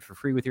integrated for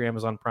free with your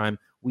Amazon Prime.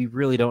 We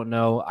really don't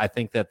know. I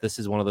think that this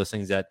is one of those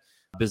things that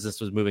business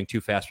was moving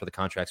too fast for the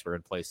contracts were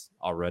in place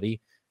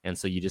already. And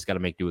so you just got to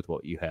make do with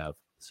what you have.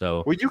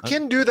 So well, you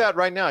can do that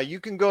right now. You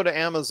can go to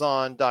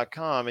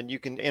Amazon.com and you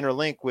can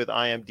interlink with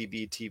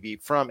IMDb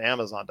TV from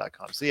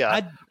Amazon.com. So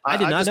yeah, I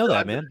did not know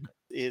that, man.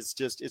 It's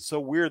so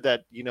weird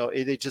that,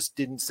 it just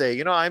didn't say,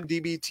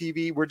 IMDb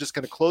TV, we're just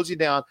going to close you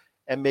down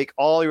and make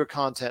all your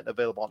content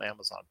available on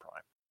Amazon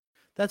Prime.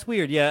 That's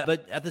weird, yeah.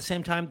 But at the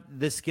same time,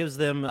 this gives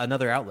them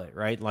another outlet,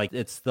 right? Like,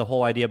 it's the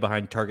whole idea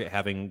behind Target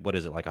having, what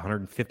is it, like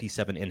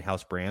 157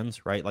 in-house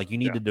brands, right? Like, you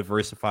need to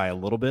diversify a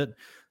little bit.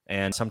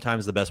 And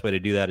sometimes the best way to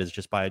do that is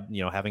just by,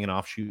 having an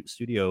offshoot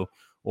studio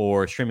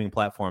or streaming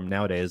platform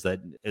nowadays that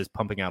is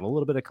pumping out a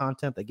little bit of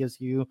content that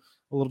gives you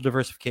a little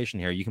diversification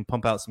here. You can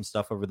pump out some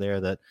stuff over there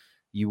that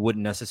you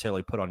wouldn't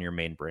necessarily put on your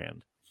main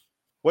brand.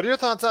 What are your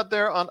thoughts out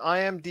there on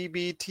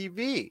IMDb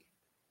TV?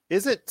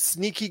 Is it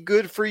sneaky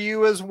good for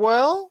you as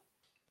well?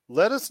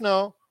 Let us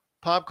know.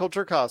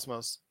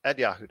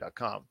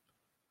 popculturecosmos@yahoo.com.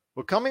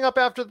 Well, coming up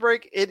after the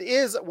break, it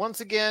is once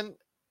again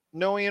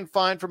Noe and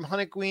Fine from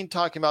Honey Queen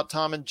talking about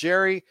Tom and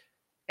Jerry,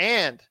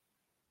 and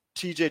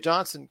TJ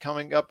Johnson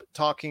coming up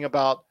talking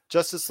about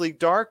Justice League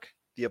Dark,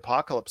 The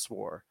Apocalypse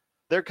War.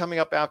 They're coming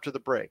up after the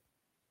break.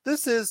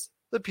 This is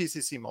the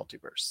PCC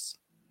Multiverse.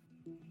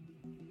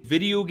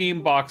 Video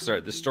game box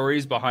art, the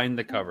stories behind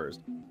the covers,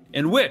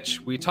 in which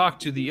we talk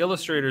to the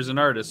illustrators and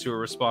artists who are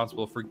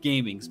responsible for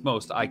gaming's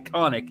most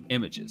iconic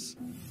images.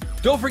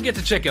 Don't forget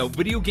to check out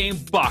Video Game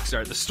Box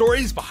Art, the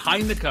stories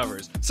behind the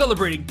covers,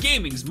 celebrating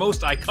gaming's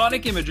most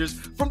iconic images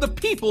from the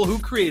people who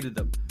created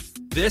them.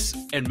 This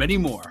and many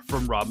more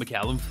from Rob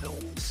McCallum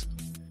Films.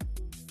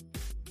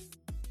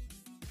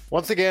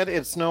 Once again,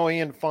 it's Noe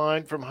and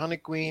Fine from Honey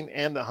Queen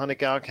and the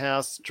Honey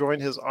Outcasts.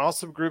 Join his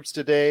awesome groups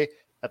today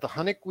at the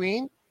Honey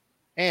Queen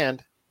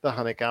and the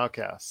Honey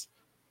Outcasts.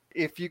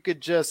 If you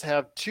could just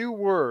have 2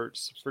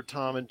 words for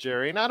Tom and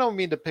Jerry, and I don't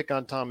mean to pick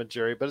on Tom and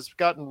Jerry, but it's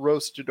gotten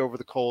roasted over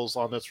the coals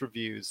on its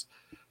reviews.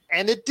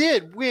 And it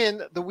did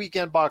win the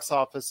weekend box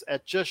office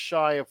at just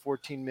shy of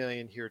 14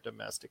 million here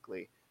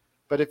domestically.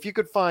 But if you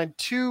could find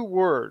 2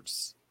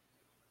 words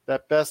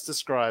that best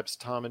describes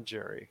Tom and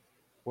Jerry,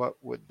 what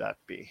would that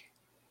be?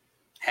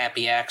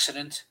 Happy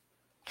accident.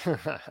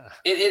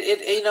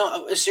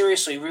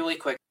 Seriously, really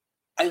quick.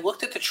 I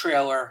looked at the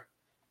trailer.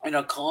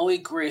 Chloe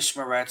Grace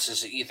Moretz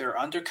is either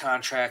under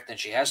contract and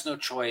she has no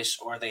choice,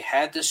 or they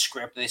had this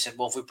script and they said,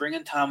 well, if we bring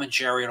in Tom and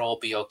Jerry, it'll all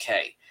be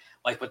okay.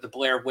 Like with the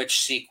Blair Witch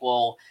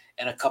sequel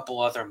and a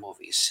couple other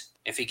movies.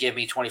 If you give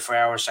me 24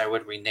 hours, I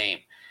would rename.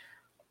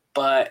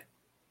 But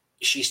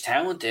she's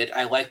talented.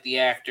 I like the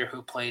actor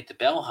who played the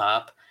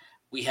bellhop.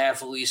 We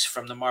have Elise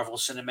from the Marvel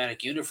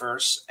Cinematic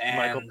Universe. And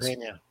Michael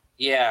Pena.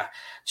 Yeah.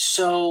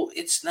 So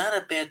it's not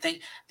a bad thing.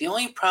 The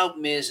only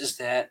problem is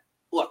that,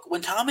 look,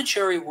 when Tom and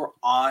Jerry were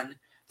on,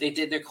 they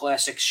did their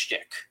classic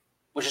shtick,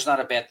 which is not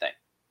a bad thing.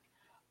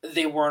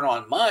 They weren't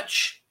on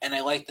much, and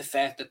I like the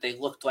fact that they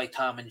looked like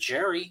Tom and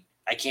Jerry.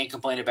 I can't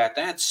complain about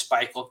that.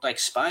 Spike looked like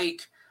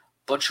Spike.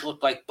 Butch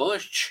looked like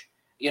Butch.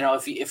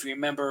 If you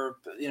remember,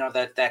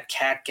 that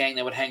cat gang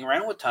that would hang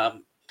around with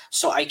Tom.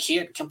 So I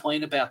can't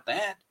complain about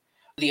that.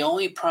 The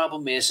only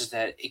problem is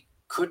that it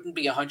couldn't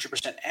be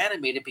 100%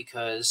 animated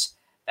because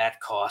that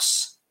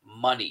costs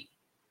money.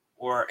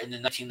 Or in the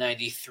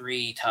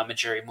 1993 Tom and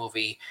Jerry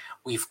movie,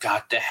 we've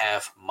got to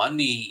have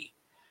money.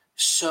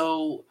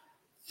 So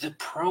the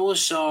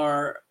pros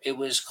are, it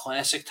was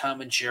classic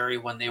Tom and Jerry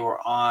when they were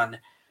on.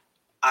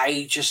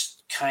 I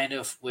just kind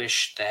of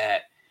wish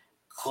that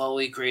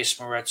Chloe Grace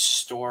Moretz's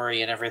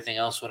story and everything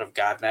else would have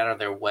gotten out of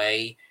their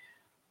way.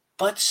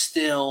 But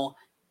still,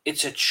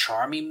 it's a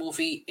charming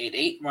movie. It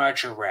ain't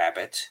Roger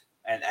Rabbit,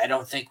 and I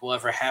don't think we'll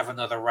ever have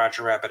another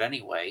Roger Rabbit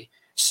anyway.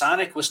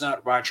 Sonic was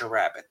not Roger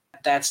Rabbit.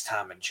 That's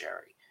Tom and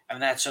Jerry,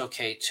 and that's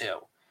okay too.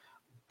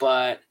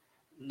 But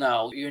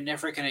no, you're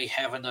never going to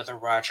have another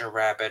Roger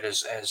Rabbit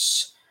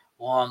as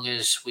long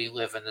as we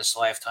live in this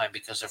lifetime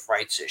because of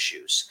rights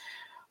issues.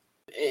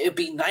 It'd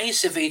be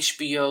nice if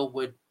HBO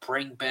would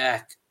bring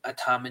back a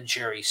Tom and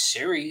Jerry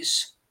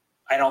series.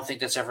 I don't think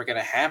that's ever going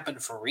to happen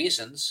for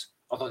reasons.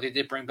 Although they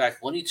did bring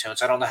back Looney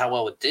Tunes. I don't know how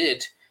well it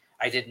did.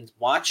 I didn't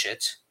watch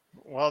it.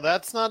 Well,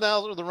 that's not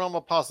out of the realm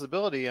of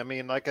possibility. I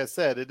mean, like I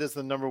said, it is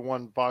the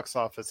 #1 box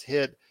office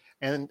hit.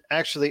 And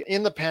actually,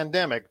 in the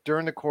pandemic,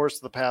 during the course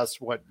of the past,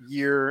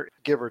 year,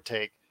 give or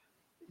take,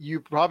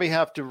 you probably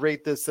have to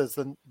rate this as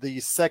the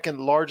second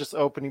largest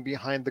opening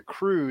behind The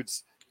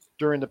Croods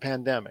during the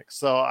pandemic.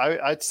 So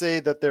I'd say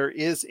that there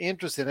is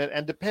interest in it.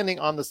 And depending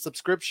on the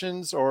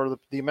subscriptions or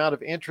the amount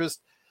of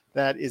interest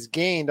that is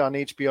gained on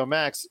HBO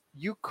Max,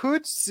 you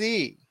could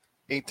see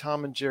a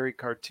Tom and Jerry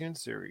cartoon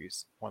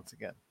series once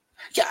again.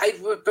 Yeah, I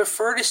would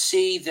prefer to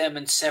see them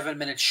in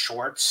 7-minute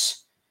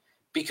shorts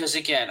because,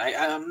 again,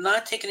 I'm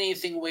not taking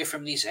anything away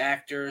from these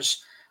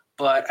actors,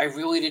 but I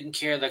really didn't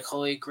care that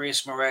Chloe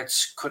Grace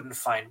Moretz couldn't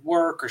find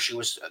work or she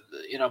was,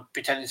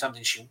 pretending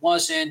something she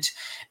wasn't,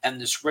 and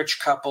this rich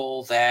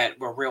couple that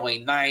were really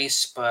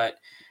nice, but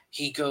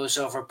he goes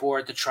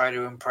overboard to try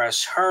to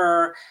impress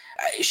her.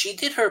 She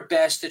did her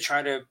best to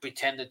try to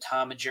pretend that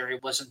Tom and Jerry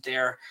wasn't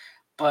there,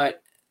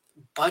 but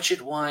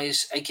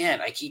budget-wise,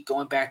 again, I keep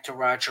going back to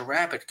Roger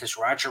Rabbit, because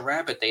Roger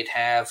Rabbit, they'd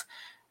have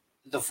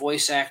the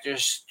voice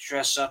actors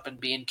dress up and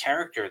be in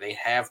character. They'd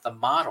have the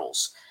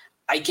models.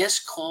 I guess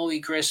Chloe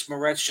Grace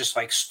Moretz just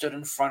like stood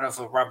in front of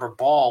a rubber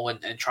ball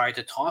and tried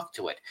to talk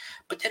to it.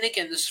 But then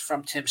again, this is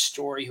from Tim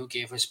Story, who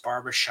gave us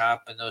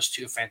Barbershop and those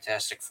two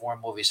Fantastic Four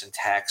movies and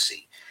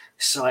Taxi.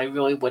 So I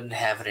really wouldn't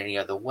have it any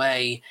other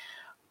way.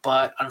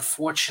 But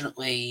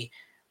unfortunately,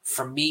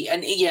 for me,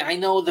 and yeah, I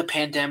know the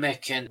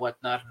pandemic and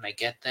whatnot, and I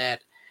get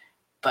that.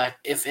 But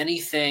if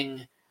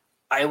anything,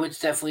 I would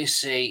definitely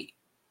say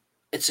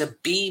it's a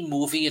B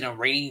movie and a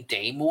rainy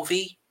day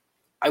movie.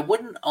 I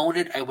wouldn't own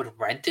it. I would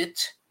rent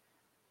it.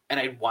 And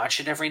I'd watch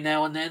it every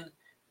now and then.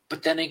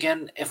 But then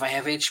again, if I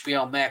have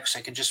HBO Max,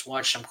 I can just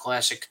watch some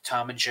classic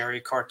Tom and Jerry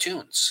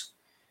cartoons.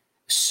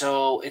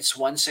 So it's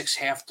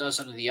 1/6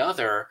 dozen of the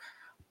other,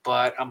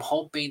 but I'm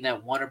hoping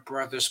that Warner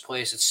Brothers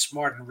plays it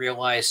smart and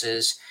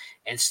realizes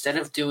instead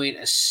of doing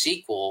a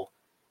sequel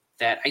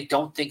that I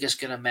don't think is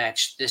going to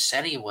match this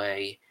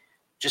anyway,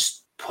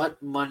 just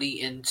put money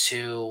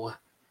into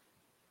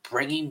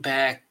bringing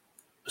back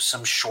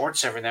some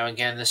shorts every now and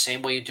again, the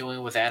same way you're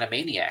doing with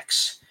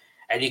Animaniacs.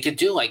 And you could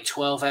do like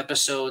 12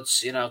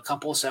 episodes, a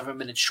couple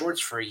 7-minute shorts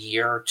for a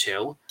year or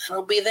two.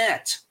 It'll be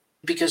that.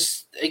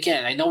 Because,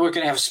 again, I know we're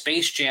going to have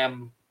Space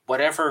Jam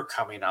whatever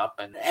coming up.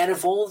 And out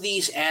of all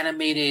these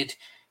animated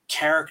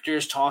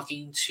characters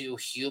talking to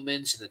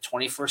humans in the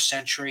 21st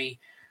century,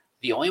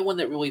 the only one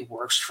that really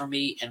works for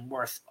me and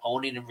worth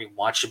owning and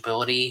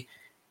rewatchability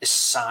is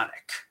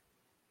Sonic.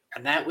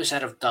 And that was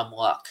out of dumb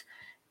luck.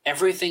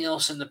 Everything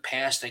else in the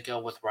past, I go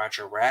with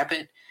Roger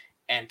Rabbit.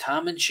 And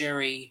Tom and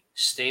Jerry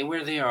stay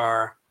where they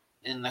are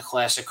in the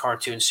classic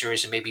cartoon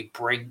series and maybe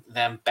bring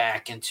them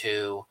back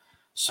into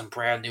some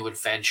brand new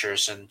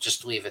adventures and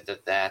just leave it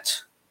at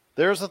that.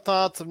 There's the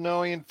thoughts of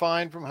Noe and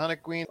Fine from Honey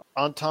Queen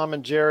on Tom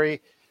and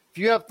Jerry. If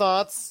you have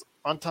thoughts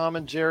on Tom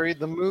and Jerry,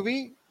 the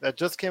movie that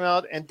just came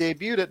out and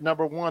debuted at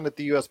 #1 at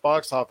the U.S.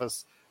 box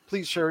office,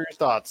 please share your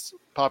thoughts.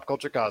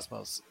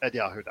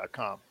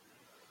 popculturecosmos@yahoo.com.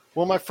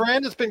 Well, my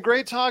friend, it's been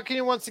great talking to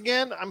you once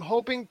again. I'm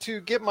hoping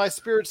to get my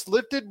spirits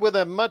lifted with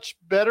a much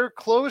better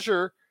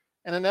closure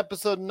and an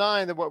episode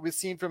 9 than what we've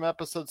seen from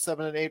episode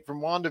 7 and 8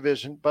 from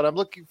WandaVision. But I'm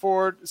looking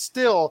forward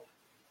still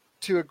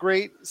to a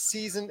great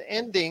season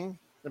ending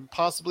and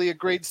possibly a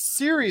great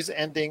series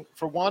ending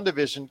for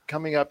WandaVision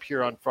coming up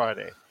here on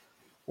Friday.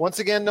 Once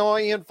again,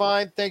 Noah Ian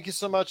Fine, thank you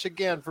so much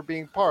again for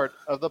being part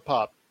of the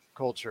Pop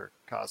Culture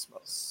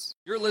Cosmos.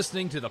 You're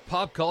listening to the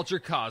Pop Culture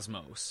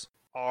Cosmos.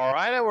 All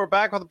right, and we're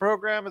back on the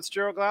program. It's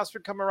Gerald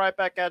Glassford coming right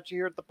back at you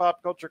here at the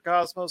Pop Culture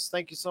Cosmos.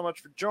 Thank you so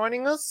much for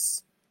joining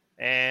us.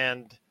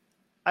 And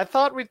I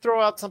thought we'd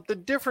throw out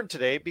something different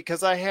today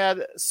because I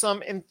had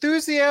some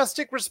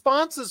enthusiastic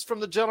responses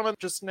from the gentleman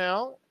just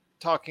now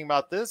talking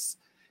about this.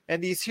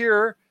 And he's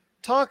here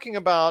talking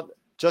about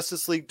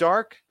Justice League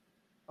Dark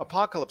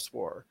Apocalypse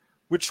War,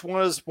 which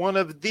was one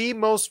of the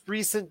most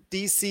recent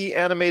DC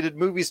animated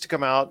movies to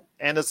come out,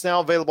 and it's now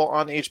available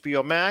on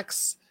HBO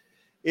Max.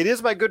 It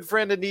is my good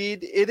friend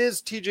Anid. It is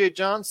TJ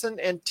Johnson.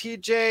 And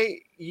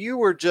TJ, you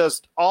were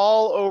just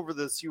all over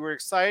this. You were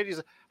excited. You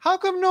said, how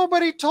come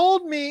nobody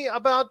told me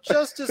about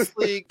Justice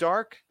League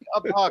Dark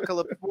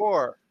Apocalypse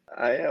War?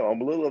 I am.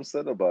 I'm a little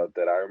upset about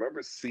that. I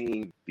remember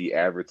seeing the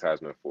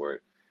advertisement for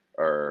it,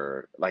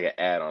 or like an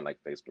ad on like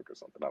Facebook or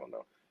something. I don't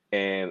know.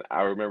 And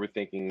I remember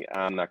thinking,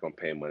 I'm not going to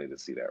pay money to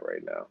see that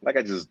right now. Like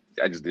I just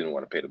didn't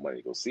want to pay the money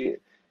to go see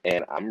it.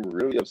 And I'm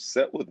really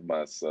upset with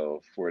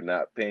myself for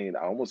not paying.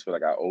 I almost feel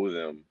like I owe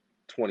them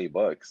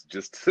 $20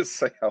 just to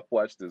say I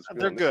watched this film.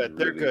 They're good.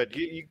 They're good.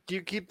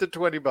 You keep the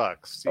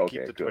 $20. You okay,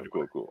 keep the cool,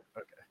 20 cool.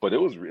 Okay. But it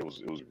was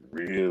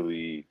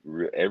really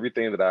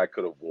everything that I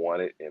could have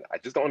wanted, and I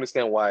just don't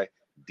understand why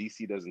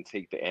DC doesn't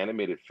take the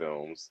animated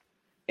films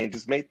and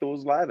just make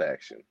those live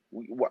action.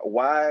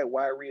 Why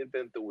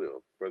reinvent the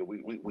wheel, brother?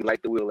 We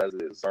like the wheel as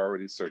it is. It's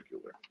already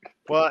circular.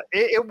 Well,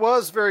 it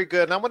was very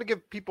good. And I want to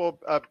give people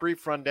a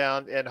brief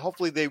rundown, and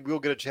hopefully they will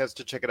get a chance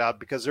to check it out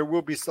because there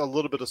will be a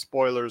little bit of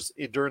spoilers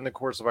during the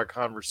course of our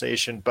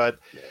conversation. But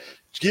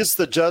just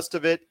the gist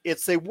of it,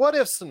 it's a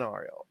what-if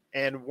scenario.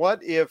 And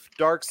what if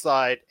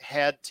Darkseid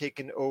had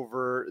taken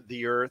over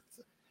the Earth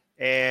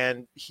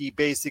and he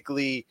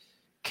basically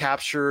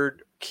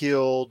captured,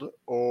 killed,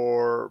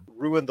 or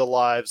ruined the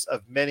lives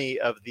of many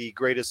of the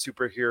greatest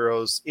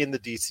superheroes in the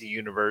DC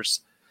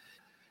universe?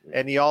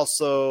 And he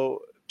also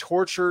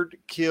tortured,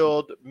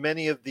 killed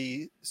many of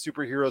the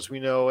superheroes we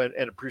know and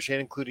appreciate,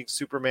 including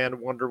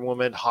Superman, Wonder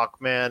Woman,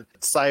 Hawkman,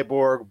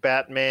 Cyborg,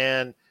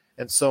 Batman,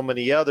 and so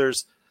many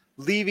others,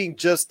 leaving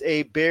just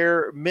a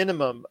bare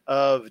minimum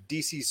of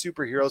DC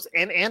superheroes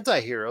and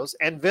anti-heroes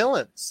and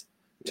villains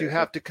to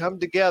have to come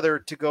together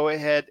to go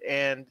ahead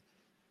and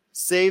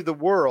save the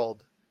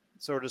world,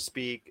 so to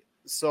speak.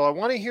 So I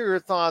want to hear your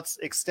thoughts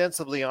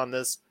extensively on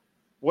this.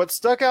 What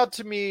stuck out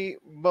to me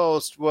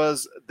most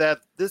was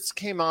that this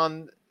came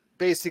on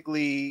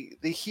basically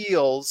the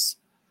heels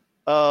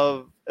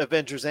of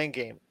Avengers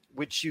Endgame,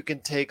 which you can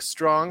take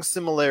strong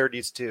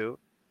similarities to,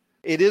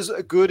 It is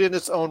good in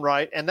its own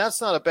right, and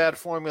that's not a bad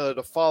formula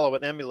to follow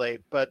and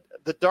emulate. But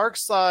the dark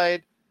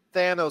side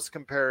Thanos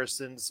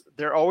comparisons,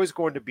 they're always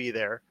going to be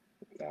there.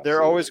 Absolutely.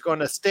 They're always going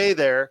to stay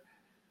there.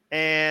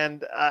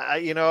 And,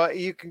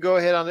 you can go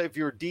ahead on it. If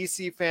you're a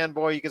DC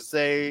fanboy, you can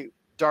say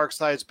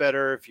Darkseid's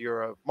better. If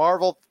you're a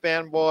Marvel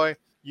fanboy,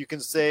 you can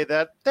say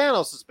that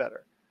Thanos is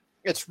better.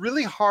 It's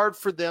really hard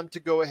for them to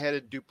go ahead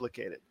and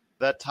duplicate it,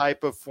 that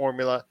type of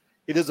formula.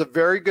 It is a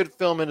very good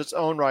film in its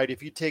own right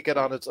if you take it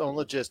on its own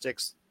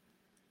logistics.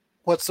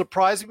 What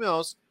surprised me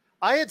most,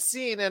 I had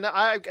seen, and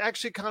I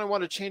actually kind of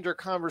want to change our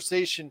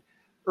conversation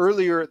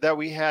earlier that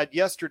we had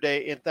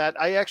yesterday, in that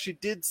I actually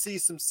did see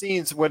some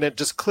scenes when it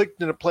just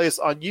clicked into place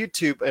on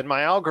YouTube and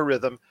my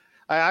algorithm.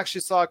 I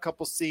actually saw a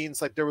couple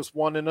scenes, like there was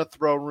one in a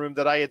throne room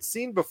that I had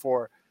seen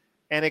before,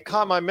 and it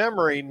caught my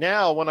memory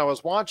now when I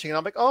was watching. And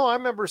I'm like, oh, I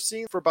remember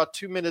seeing for about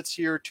 2 minutes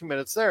here, 2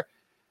 minutes there.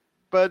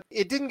 But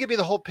it didn't give me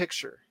the whole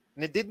picture,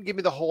 and it didn't give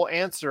me the whole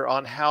answer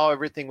on how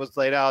everything was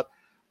laid out,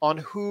 on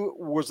who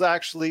was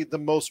actually the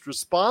most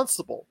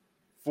responsible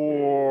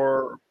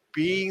for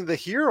being the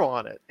hero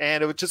on it.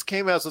 And it just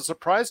came as a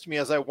surprise to me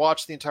as I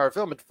watched the entire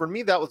film. And for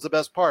me, that was the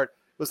best part,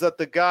 was that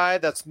the guy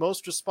that's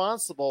most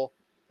responsible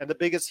and the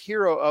biggest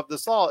hero of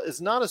this all is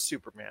not a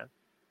Superman,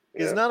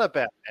 is not a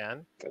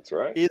Batman. That's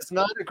right. Is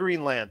not a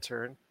Green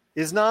Lantern,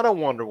 is not a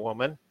Wonder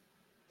Woman.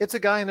 It's a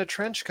guy in a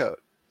trench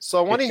coat. So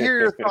I want to hear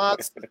your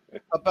thoughts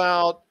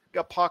about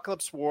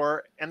Apocalypse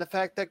War and the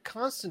fact that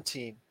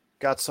Constantine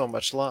got so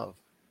much love.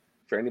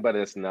 For anybody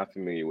that's not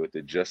familiar with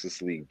it,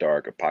 Justice League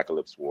Dark,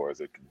 Apocalypse War is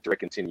a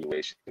direct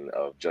continuation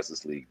of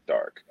Justice League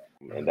Dark.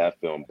 In that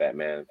film,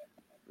 Batman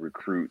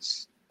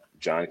recruits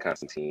John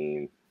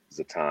Constantine,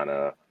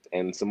 Zatanna,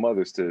 and some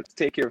others to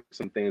take care of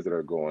some things that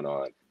are going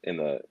on in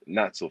a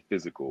not so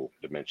physical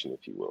dimension,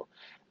 if you will.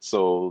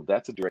 So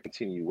that's a direct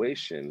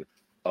continuation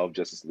of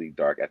Justice League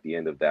Dark. At the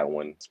end of that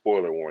one,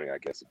 spoiler warning, I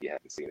guess, if you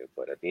haven't seen it,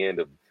 but at the end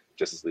of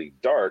Justice League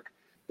Dark,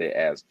 they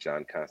asked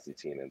John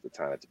Constantine and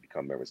Zatanna to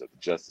become members of the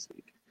Justice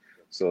League.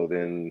 So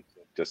then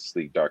Justice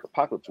League Dark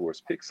Apocalypse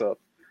Wars picks up,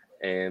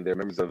 and they're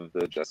members of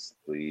the Justice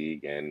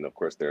League, and of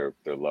course they're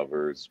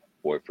lovers,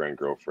 boyfriend,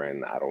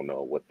 girlfriend. I don't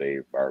know what they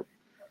are.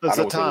 I don't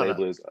know what their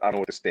label is. I don't know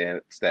what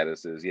their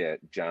status is yet.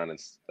 John and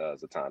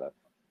Zatanna.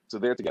 So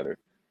they're together,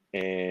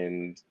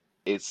 and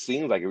it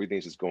seems like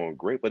everything's just going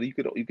great. But you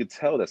could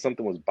tell that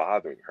something was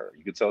bothering her.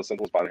 You could tell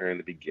something was bothering her in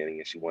the beginning,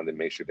 and she wanted to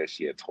make sure that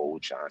she had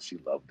told John she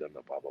loved him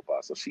and blah blah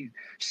blah. So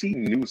she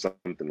knew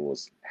something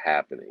was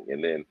happening,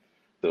 and then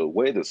the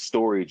way the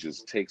story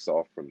just takes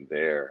off from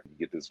there, you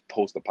get this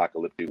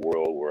post-apocalyptic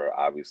world where,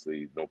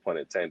 obviously, no pun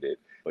intended,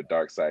 but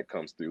Darkseid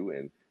comes through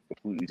and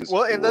completely just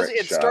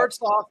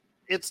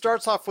it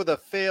starts off with a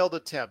failed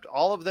attempt.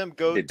 All of them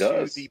go to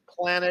the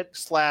planet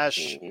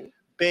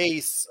 /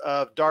 base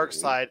of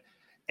Darkseid,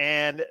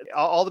 and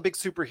all the big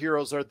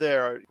superheroes are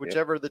there,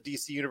 whichever the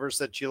DC universe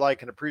that you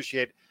like and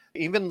appreciate.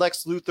 Even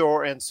Lex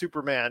Luthor and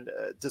Superman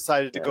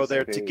decided to go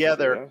there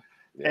together.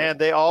 And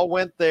they all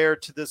went there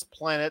to this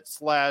planet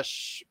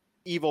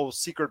 / evil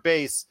secret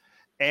base,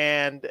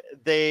 and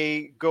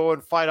they go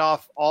and fight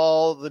off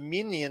all the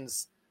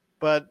minions,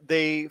 but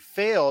they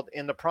failed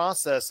in the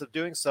process of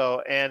doing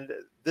so. And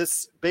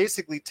this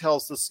basically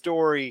tells the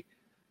story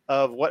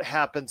of what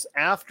happens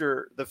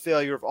after the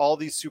failure of all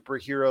these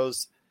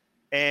superheroes.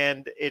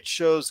 And it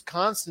shows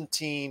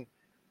Constantine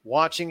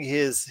watching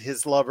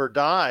his lover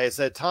die,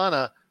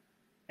 Zatanna.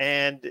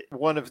 And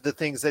one of the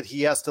things that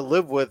he has to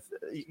live with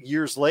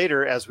years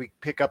later, as we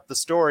pick up the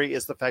story,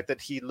 is the fact that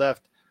he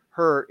left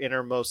her in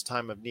her most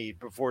time of need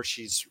before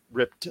she's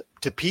ripped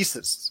to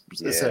pieces,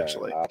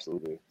 essentially.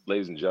 Absolutely.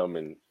 Ladies and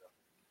gentlemen,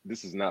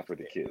 this is not for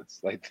the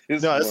kids.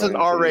 This is an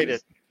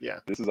R-rated. Yeah.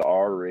 This is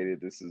R-rated.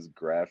 This is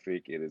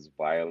graphic. It is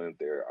violent.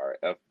 There are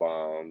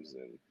F-bombs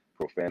and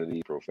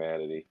profanity.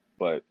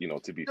 But,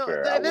 to be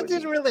fair, that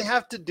didn't really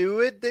have to do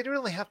it. They didn't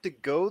really have to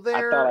go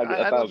there.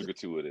 I thought it was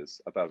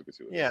gratuitous.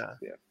 Yeah.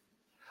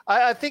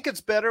 I think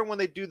it's better when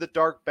they do the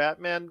Dark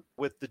Batman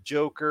with the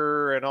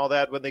Joker and all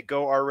that, when they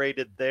go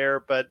R-rated there,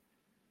 but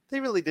they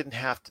really didn't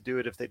have to do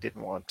it if they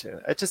didn't want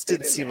to. It just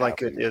didn't seem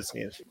like it is.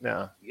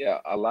 No. Yeah,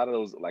 a lot of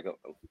those,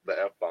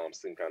 the F-bombs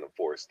seem kind of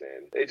forced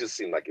in. It just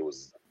seemed like it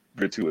was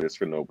gratuitous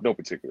for no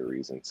particular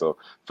reason. So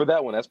for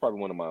that one, that's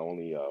probably one of my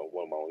only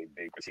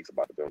big critiques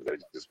about the film, that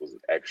it just was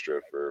extra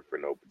for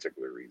no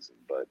particular reason.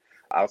 But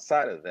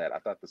outside of that, I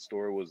thought the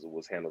story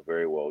was handled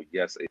very well.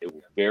 Yes, it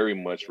very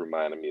much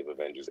reminded me of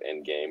Avengers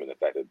Endgame, and the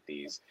fact that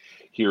these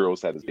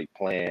heroes had this big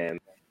plan,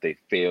 they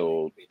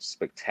failed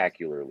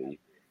spectacularly,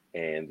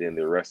 and then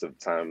the rest of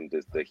the time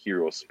the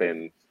heroes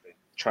spend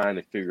trying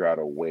to figure out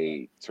a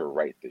way to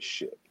right the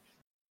ship.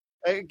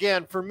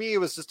 Again, for me, it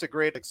was just a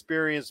great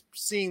experience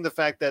seeing the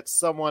fact that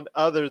someone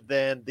other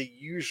than the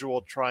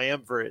usual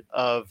triumvirate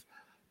of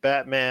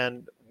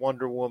Batman,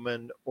 Wonder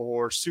Woman,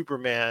 or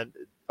Superman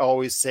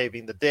always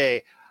saving the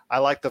day. I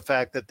like the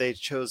fact that they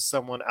chose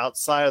someone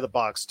outside of the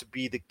box to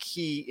be the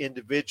key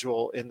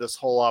individual in this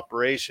whole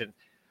operation.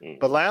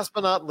 But last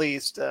but not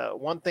least,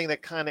 one thing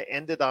that kind of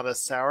ended on a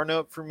sour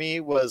note for me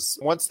was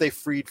once they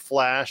freed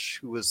Flash,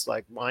 who was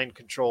like mind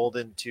controlled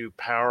into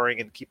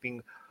powering and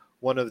keeping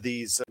one of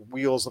these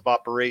wheels of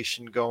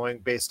operation going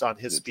based on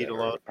his speed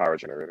alone. Power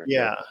generator.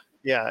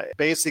 Yeah.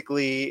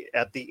 Basically,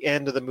 at the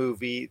end of the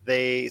movie,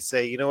 they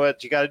say, you know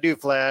what you got to do,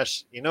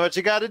 Flash? You know what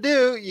you got to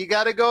do? You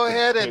got to go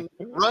ahead and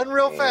run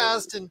real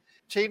fast and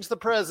change the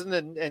present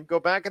and go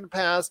back in the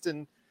past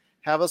and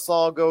have us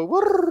all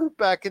go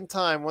back in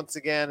time once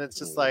again. It's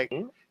just like,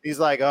 he's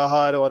like, oh,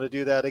 I don't want to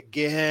do that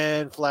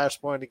again.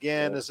 Flashpoint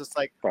again. It's just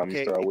like,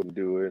 promised her I wouldn't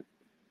do it.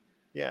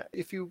 Yeah.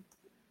 If you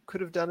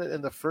could have done it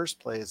in the first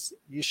place,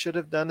 you should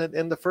have done it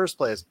in the first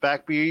place.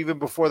 Even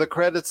before the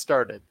credits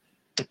started.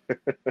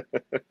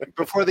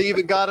 Before they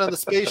even got on the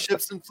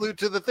spaceships and flew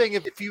to the thing.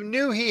 If you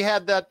knew he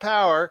had that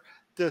power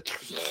to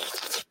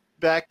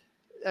back,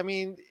 I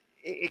mean,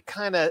 it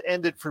kind of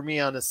ended for me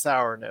on a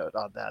sour note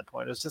on that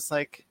point. It was just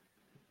like,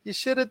 you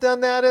should have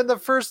done that in the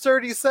first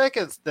 30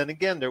 seconds. Then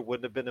again, there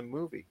wouldn't have been a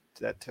movie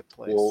that took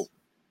place. Well,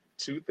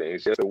 two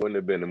things. Yes, there wouldn't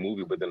have been a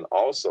movie, but then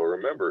also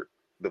remember,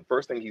 the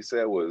first thing he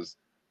said was,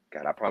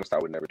 God, I promised I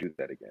would never do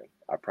that again.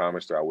 I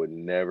promised her I would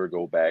never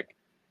go back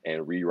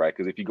and rewrite.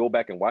 Because if you go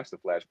back and watch the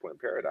Flashpoint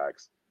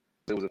Paradox,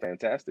 it was a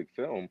fantastic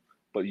film,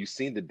 but you've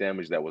seen the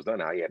damage that was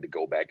done, how he had to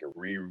go back and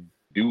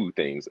redo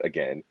things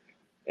again.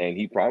 And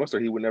he promised her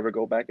he would never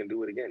go back and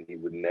do it again. He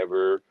would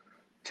never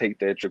take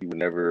that trip. He would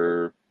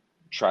never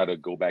try to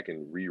go back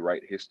and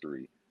rewrite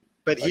history.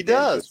 But he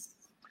does.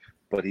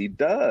 But he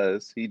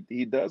does.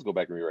 He does go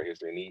back and rewrite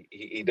history, and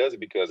he does it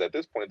because at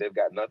this point they've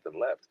got nothing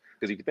left.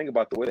 Because if you think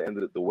about the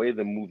way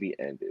the movie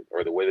ended,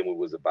 or the way the movie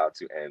was about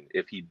to end,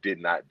 if he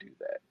did not do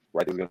that,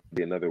 right, there's going to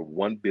be another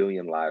 1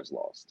 billion lives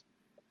lost.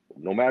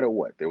 No matter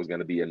what, there was going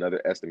to be another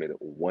estimated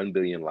 1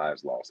 billion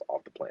lives lost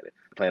off the planet.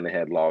 The planet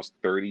had lost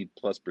 30+%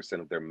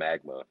 of their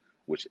magma,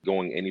 which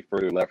going any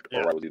further left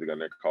or right was either going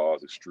to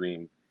cause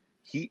extreme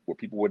heat where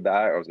people would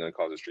die, or it was going to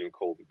cause extreme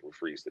cold, people would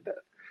freeze to death.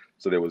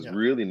 So there was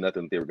really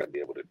nothing they were going to be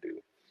able to do.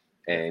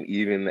 And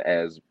even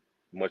as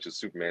much as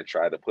Superman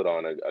tried to put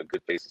on a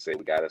good face to say,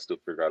 we got to still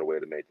figure out a way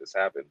to make this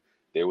happen,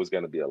 there was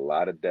going to be a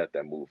lot of death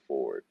that moved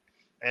forward.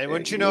 And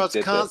wouldn't you know, it's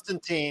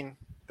Constantine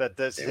that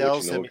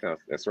tells him,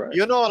 that's right.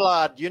 You know,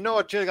 lad, you know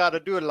what you got to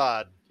do,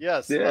 lad.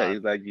 Yes. Yeah, lad.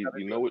 He's like,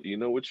 you know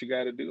what you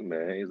got to do,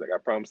 man. He's like, I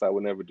promised I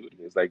would never do it.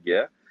 He's like,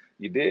 yeah,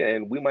 you did.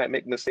 And we might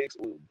make mistakes,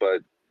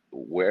 but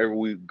wherever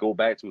we go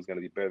back to is going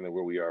to be better than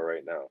where we are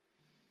right now.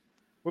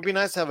 It would be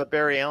nice to have a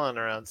Barry Allen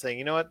around saying,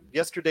 you know what,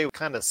 yesterday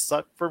kind of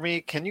sucked for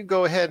me. Can you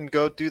go ahead and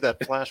go do that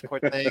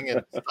Flashpoint thing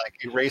and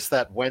like erase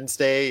that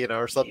Wednesday,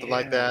 or something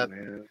like that?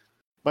 Man.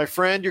 My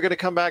friend, you're going to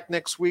come back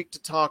next week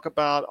to talk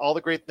about all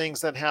the great things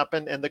that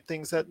happened and the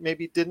things that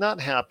maybe did not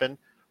happen,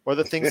 or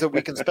the things that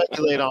we can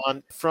speculate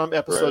on from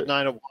episode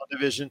 9 of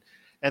WandaVision,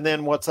 and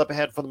then what's up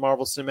ahead for the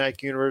Marvel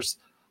Cinematic Universe.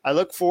 I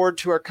look forward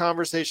to our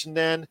conversation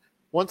then.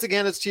 Once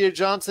again, it's T.J.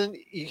 Johnson.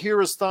 You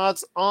hear his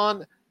thoughts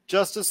on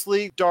Justice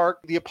League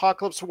Dark, The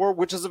Apocalypse War,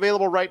 which is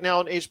available right now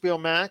on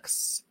HBO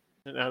Max.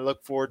 And I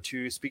look forward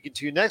to speaking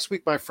to you next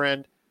week, my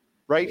friend,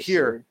 right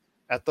here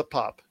at the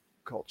Pop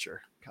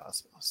Culture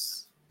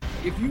Cosmos.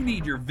 If you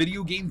need your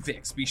video game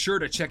fix, be sure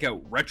to check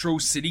out Retro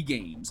City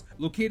Games.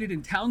 Located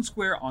in Town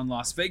Square on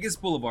Las Vegas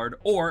Boulevard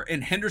or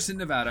in Henderson,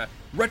 Nevada,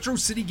 Retro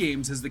City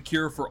Games has the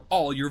cure for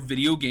all your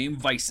video game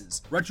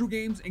vices. Retro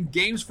games and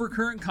games for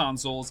current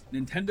consoles,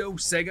 Nintendo,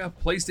 Sega,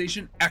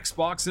 PlayStation,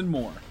 Xbox, and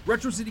more.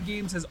 Retro City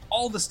Games has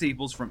all the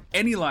staples from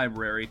any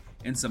library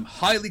and some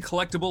highly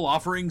collectible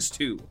offerings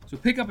too. So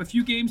pick up a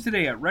few games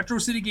today at Retro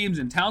City Games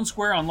in Town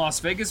Square on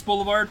Las Vegas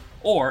Boulevard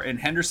or in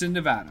Henderson,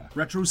 Nevada.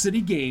 Retro City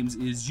Games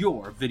is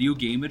your video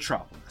game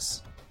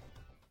metropolis.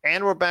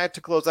 And we're back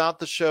to close out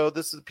the show.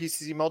 This is the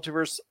PCC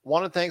Multiverse.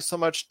 Want to thank so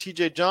much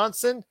TJ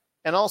Johnson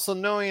and also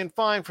Noe and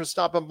Fine for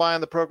stopping by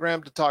on the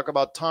program to talk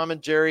about Tom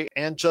and Jerry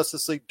and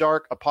Justice League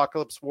Dark,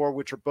 Apocalypse War,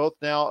 which are both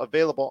now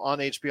available on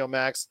HBO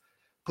Max.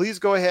 Please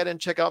go ahead and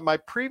check out my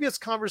previous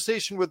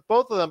conversation with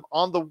both of them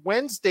on the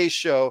Wednesday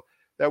show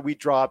that we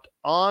dropped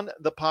on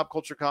the Pop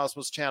Culture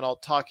Cosmos channel,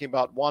 talking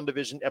about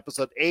WandaVision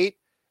episode 8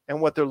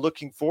 and what they're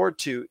looking forward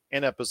to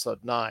in episode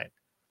 9.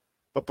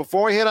 But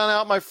before we head on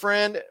out, my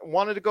friend,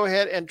 wanted to go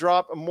ahead and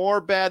drop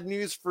more bad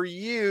news for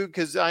you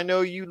because I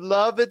know you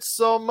love it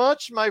so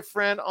much, my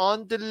friend,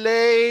 on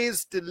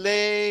delays.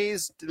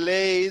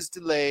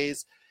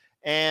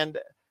 And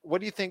what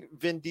do you think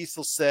Vin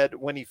Diesel said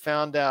when he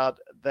found out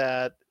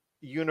that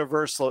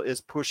Universal is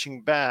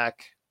pushing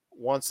back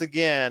once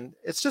again?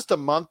 It's just a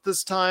month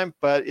this time,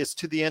 but it's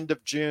to the end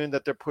of June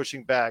that they're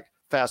pushing back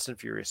Fast and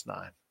Furious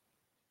 9.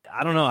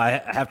 I don't know.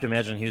 I have to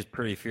imagine he was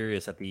pretty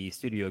furious at the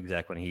studio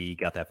exec when he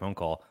got that phone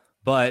call.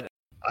 But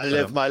I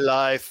live my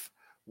life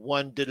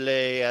one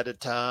delay at a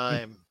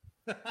time.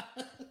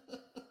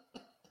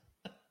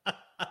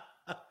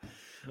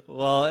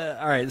 Well,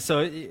 all right.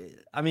 So,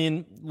 I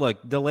mean,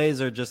 look, delays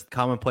are just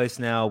commonplace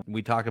now.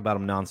 We talk about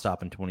them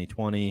nonstop in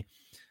 2020.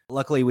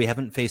 Luckily, we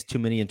haven't faced too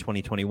many in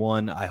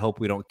 2021. I hope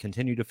we don't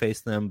continue to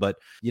face them. But,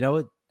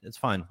 it's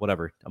fine.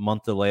 Whatever. A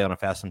month delay on a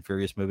Fast and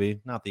Furious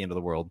movie, not the end of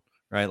the world.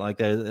 right? Like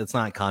it's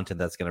not content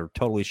that's going to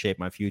totally shape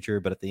my future,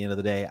 but at the end of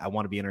the day, I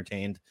want to be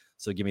entertained.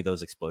 So give me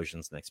those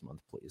explosions next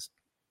month, please.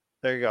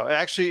 There you go.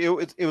 Actually,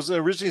 it was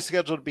originally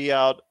scheduled to be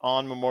out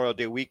on Memorial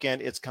Day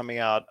weekend. It's coming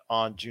out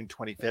on June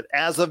 25th.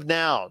 As of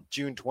now,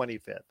 June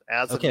 25th.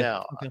 As of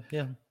now. Okay.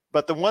 Yeah.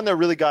 But the one that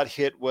really got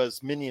hit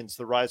was Minions: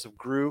 The Rise of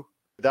Gru.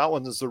 That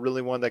one is the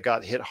really one that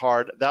got hit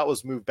hard. That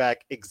was moved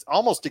back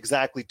almost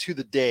exactly to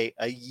the day,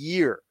 a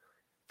year,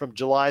 from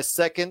July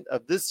 2nd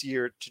of this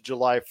year to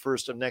July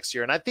 1st of next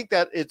year. And I think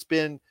that it's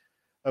been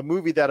a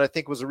movie that I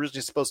think was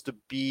originally supposed to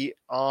be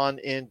on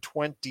in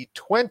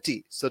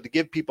 2020. So to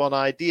give people an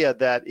idea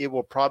that it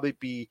will probably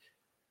be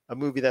a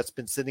movie that's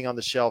been sitting on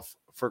the shelf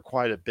for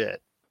quite a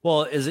bit.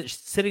 Well, is it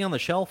sitting on the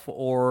shelf,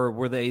 or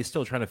were they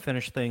still trying to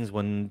finish things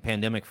when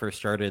pandemic first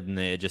started and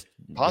they just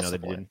possibly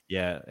they didn't?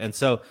 Yeah. And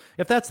so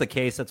if that's the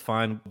case, that's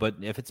fine. But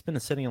if it's been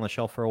sitting on the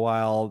shelf for a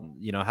while,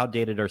 how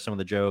dated are some of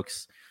the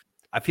jokes?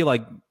 I feel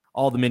like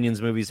all the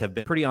Minions movies have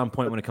been pretty on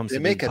point when it comes to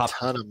make a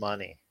ton of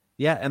money.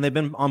 Yeah, and they've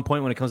been on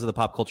point when it comes to the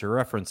pop culture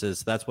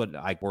references. That's what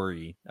I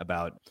worry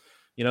about.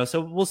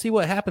 So we'll see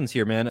what happens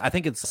here, man. I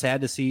think it's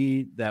sad to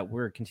see that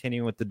we're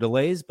continuing with the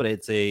delays, but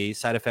it's a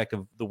side effect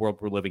of the world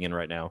we're living in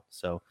right now.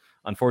 So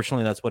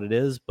unfortunately, that's what it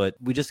is. But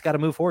we just got to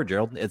move forward,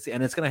 Gerald. It's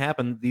going to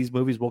happen. These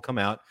movies will come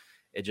out.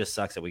 It just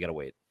sucks that we got to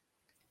wait.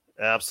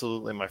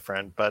 Absolutely, my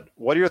friend. But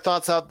what are your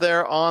thoughts out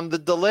there on the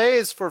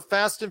delays for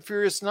Fast and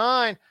Furious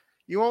 9?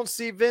 You won't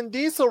see Vin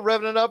Diesel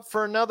revving it up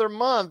for another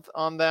month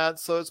on that.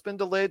 So it's been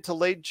delayed to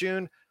late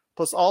June.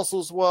 Plus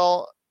also as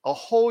well, a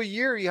whole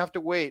year you have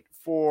to wait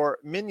for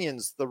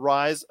Minions: The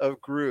Rise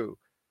of Gru.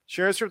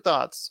 Share us your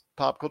thoughts,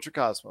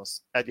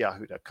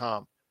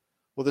 popculturecosmos@yahoo.com.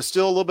 Well, there's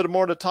still a little bit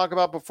more to talk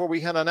about before we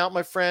head on out,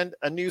 my friend.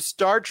 A new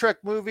Star Trek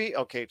movie.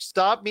 Okay,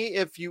 stop me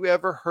if you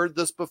ever heard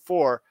this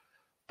before,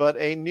 but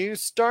a new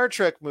Star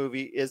Trek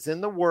movie is in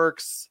the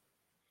works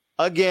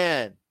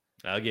again.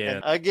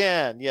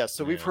 Yes.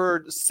 So we've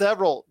heard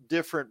several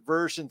different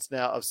versions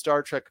now of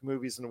Star Trek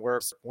movies in the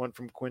works. One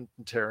from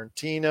Quentin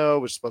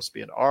Tarantino, which is supposed to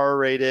be an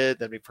R-rated.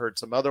 Then we've heard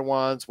some other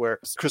ones where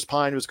Chris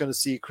Pine was going to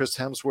see Chris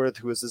Hemsworth,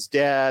 who was his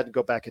dad,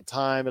 go back in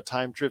time, a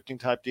time drifting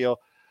type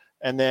deal.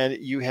 And then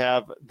you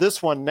have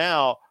this one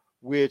now,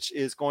 which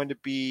is going to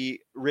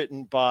be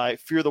written by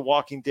Fear the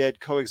Walking Dead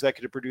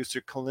co-executive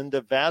producer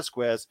Kalinda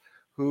Vasquez,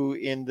 who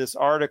in this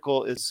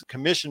article is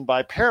commissioned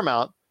by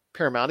Paramount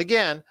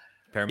again,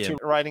 to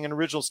writing an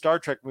original Star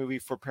Trek movie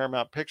for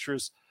Paramount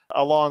Pictures,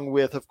 along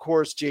with, of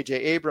course, J.J.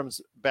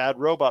 Abrams' Bad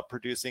Robot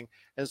producing.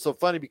 And it's so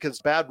funny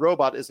because Bad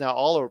Robot is now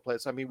all over the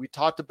place. I mean, we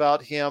talked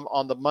about him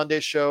on the Monday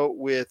show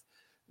with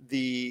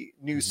the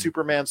new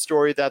Superman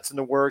story that's in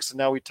the works, and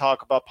now we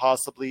talk about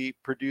possibly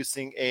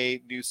producing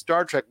a new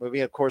Star Trek movie.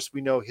 And of course,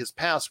 we know his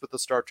past with the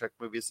Star Trek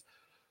movies.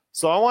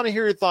 So I want to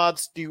hear your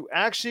thoughts. Do you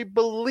actually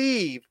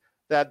believe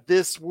that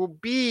this will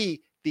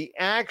be the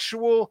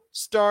actual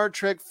Star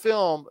Trek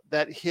film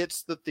that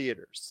hits the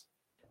theaters?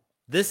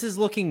 This is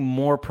looking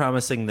more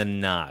promising than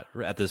not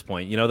at this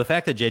point. The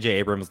fact that J.J.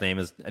 Abrams' name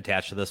is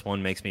attached to this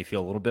one makes me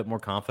feel a little bit more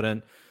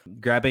confident.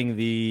 Grabbing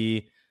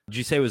did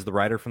you say it was the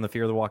writer from the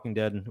Fear of the Walking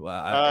Dead?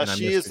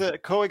 She is a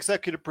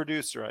co-executive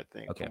producer, I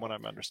think, from what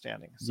I'm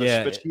understanding.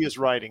 So but she is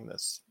writing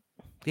this.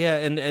 Yeah,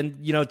 and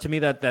to me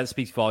that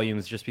speaks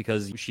volumes, just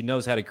because she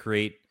knows how to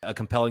create a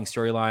compelling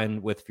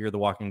storyline with Fear the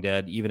Walking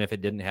Dead, even if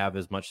it didn't have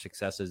as much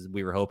success as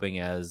we were hoping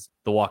as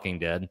The Walking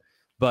Dead.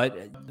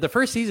 But the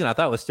first season I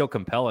thought was still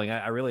compelling.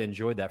 I really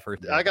enjoyed that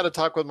first season. I got to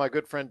talk with my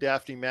good friend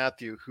Daphne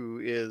Matthew, who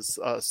is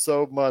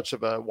so much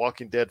of a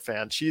Walking Dead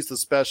fan. She's the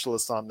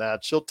specialist on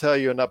that. She'll tell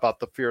you enough about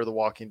the Fear of the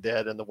Walking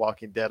Dead and The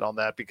Walking Dead on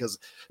that, because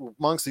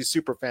amongst these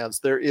super fans,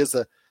 there is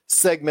a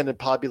segmented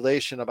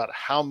population about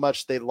how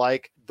much they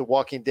like The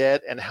Walking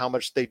Dead and how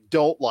much they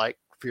don't like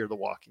Fear the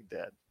Walking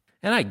Dead.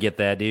 And I get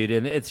that, dude.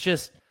 And it's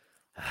just,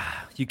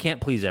 you can't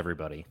please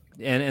everybody.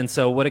 And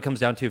so what it comes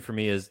down to for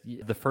me is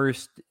the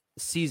first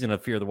season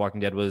of Fear the Walking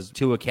Dead was,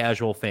 to a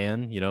casual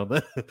fan,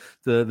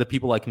 the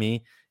people like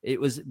me, it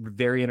was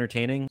very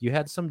entertaining. You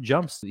had some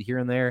jumps here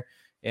and there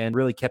and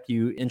really kept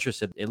you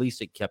interested. At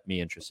least it kept me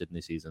interested in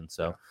the season.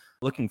 So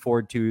looking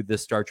forward to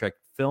this Star Trek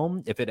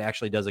film. If it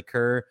actually does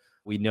occur,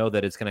 we know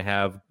that it's going to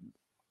have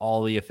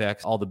all the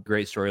effects, all the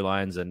great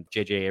storylines, and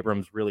J.J.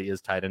 Abrams really is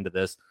tied into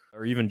this,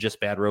 or even just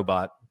Bad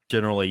Robot.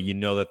 Generally,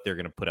 that they're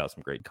going to put out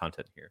some great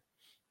content here.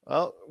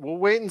 Well, we'll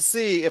wait and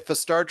see if a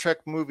Star Trek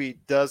movie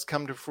does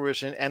come to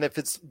fruition, and if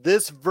it's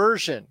this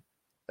version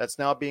that's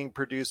now being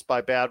produced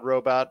by Bad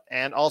Robot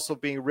and also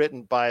being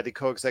written by the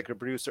co-executive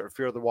producer of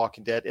Fear the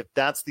Walking Dead, if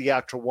that's the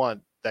actual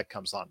one that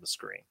comes on the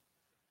screen.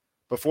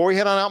 Before we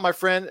head on out, my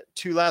friend,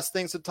 two last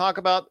things to talk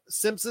about.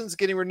 Simpsons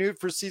getting renewed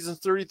for seasons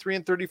 33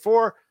 and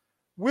 34.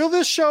 Will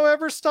this show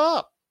ever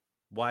stop?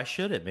 Why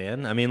should it,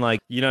 man? I mean,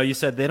 you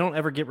said they don't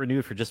ever get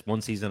renewed for just one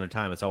season at a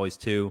time. It's always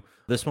two.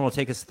 This one will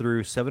take us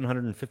through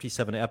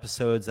 757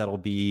 episodes. That'll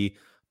be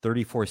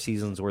 34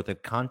 seasons worth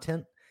of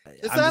content.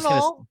 Is that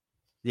all?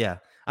 Yeah.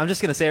 I'm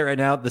just going to say it right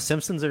now. The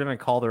Simpsons are going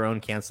to call their own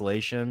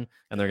cancellation,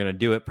 and they're going to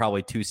do it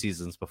probably 2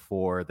 seasons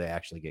before they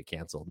actually get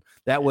canceled.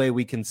 That way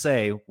we can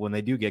say when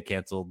they do get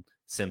canceled,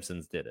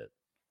 Simpsons did it.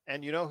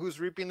 And you know who's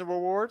reaping the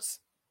rewards?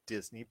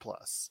 Disney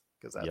Plus,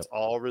 because that's Yep.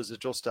 all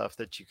residual stuff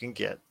that you can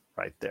get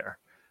right there.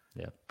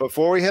 Yeah.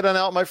 Before we head on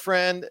out, my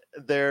friend,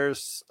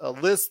 there's a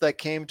list that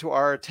came to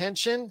our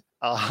attention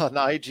on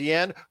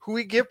IGN, who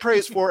we give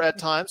praise for at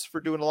times for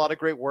doing a lot of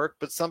great work,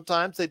 but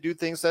sometimes they do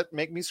things that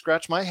make me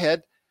scratch my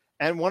head.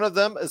 And one of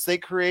them is they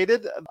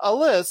created a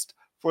list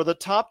for the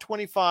top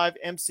 25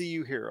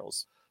 MCU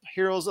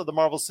heroes of the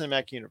Marvel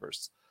Cinematic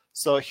Universe.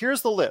 So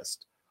here's the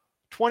list.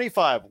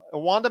 25,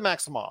 Wanda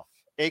Maximoff,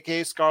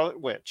 aka Scarlet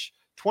Witch.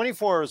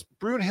 24 is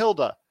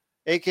Brunhilde,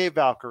 aka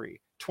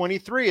Valkyrie.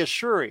 23 is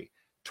Shuri.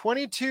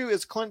 22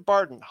 is Clint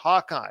Barton,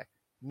 Hawkeye.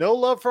 No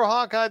love for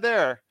Hawkeye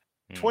there.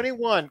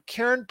 21,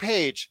 Karen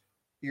Page.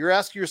 You're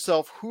asking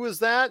yourself, who is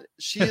that?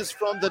 She is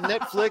from the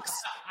Netflix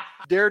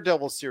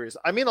Daredevil series.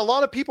 I mean, a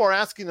lot of people are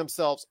asking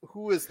themselves,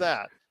 who is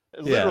that?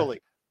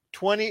 Literally.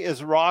 20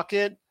 is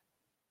Rocket.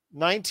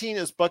 19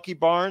 is Bucky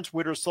Barnes,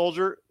 Winter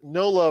Soldier.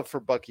 No love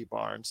for Bucky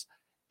Barnes.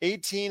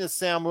 18 is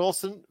Sam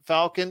Wilson,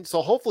 Falcon.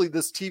 So hopefully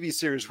this TV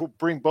series will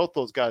bring both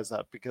those guys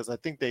up because I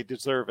think they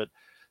deserve it.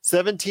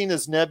 17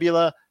 is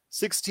Nebula.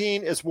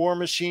 16 is War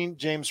Machine,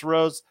 James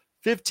Rhodes.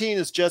 15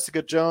 is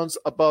Jessica Jones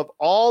above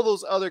all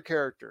those other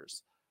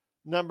characters.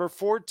 Number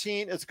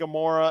 14 is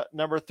Gamora.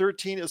 Number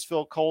 13 is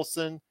Phil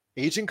Coulson,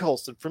 Agent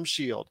Coulson from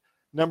S.H.I.E.L.D.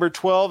 Number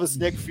 12 is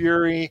Nick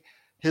Fury,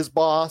 his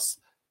boss.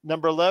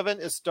 Number 11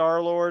 is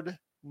Star-Lord.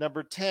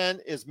 Number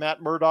 10 is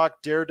Matt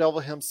Murdock,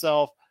 Daredevil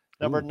himself.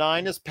 Number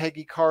 9 is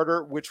Peggy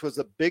Carter, which was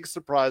a big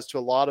surprise to a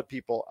lot of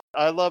people.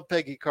 I love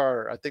Peggy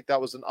Carter. I think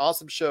that was an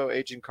awesome show,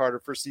 Agent Carter,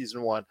 for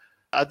season 1.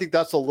 I think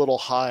that's a little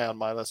high on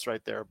my list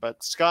right there.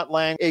 But Scott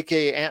Lang,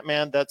 a.k.a.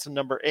 Ant-Man, that's in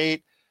number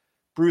 8.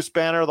 Bruce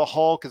Banner, the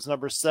Hulk, is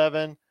number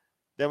 7.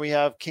 Then we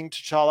have King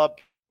T'Challa,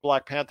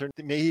 Black Panther.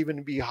 It may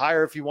even be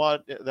higher if you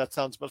want. That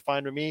sounds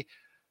fine to me.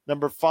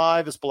 Number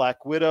 5 is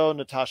Black Widow,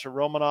 Natasha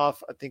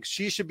Romanoff. I think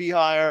she should be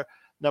higher.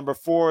 Number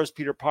 4 is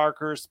Peter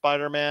Parker,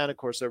 Spider-Man. Of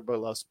course, everybody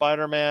loves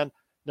Spider-Man.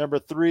 Number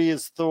 3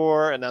 is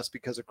Thor, and that's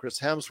because of Chris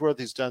Hemsworth.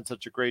 He's done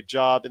such a great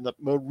job in the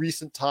more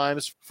recent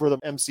times for the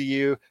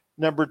MCU.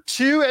 Number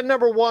 2 and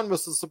number 1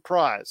 was a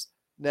surprise.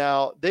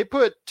 Now, they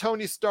put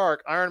Tony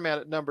Stark, Iron Man,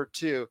 at number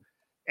 2,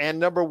 and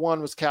number 1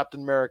 was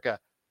Captain America.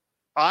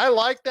 I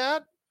like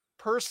that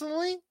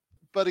personally,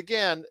 but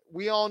again,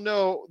 we all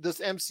know this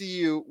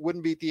MCU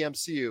wouldn't beat the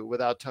MCU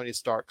without Tony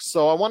Stark.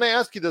 So I want to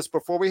ask you this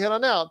before we head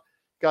on out.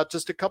 Got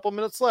just a couple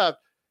minutes left.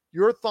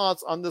 Your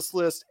thoughts on this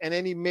list and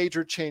any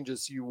major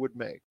changes you would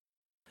make.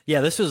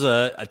 Yeah, this was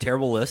a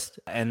terrible list.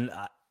 And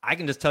I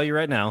can just tell you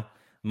right now,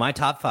 my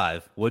top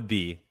 5 would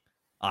be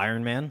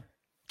Iron Man,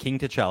 King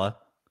T'Challa,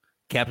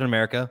 Captain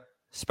America,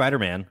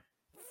 Spider-Man,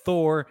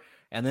 Thor,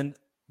 and then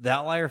the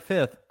outlier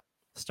 5th,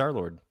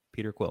 Star-Lord,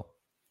 Peter Quill.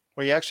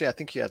 Well, I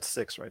think you had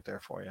 6 right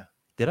there for you.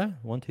 Did I?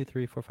 1, 2,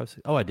 3, 4, 5,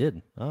 6. Oh, I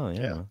did. Oh,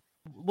 yeah.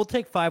 We'll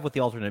take 5 with the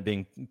alternate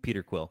being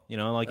Peter Quill. You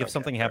know, like if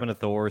something happened to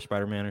Thor or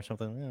Spider-Man or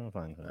something,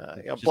 fine.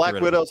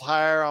 Black Widow's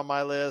higher on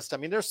my list. I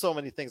mean, there's so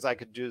many things I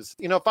could do.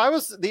 You know, if I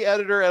was the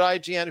editor at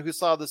IGN who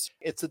saw this,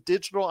 it's a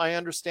digital, I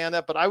understand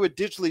that, but I would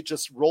digitally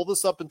just roll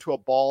this up into a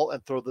ball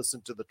and throw this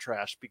into the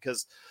trash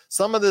because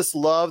some of this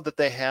love that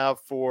they have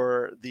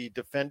for the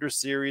Defender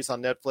series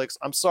on Netflix,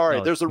 I'm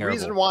sorry, there's a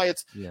reason why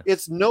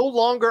it's no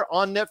longer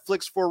on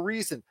Netflix for a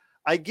reason.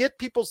 I get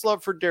people's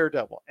love for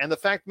Daredevil and the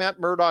fact Matt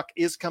Murdock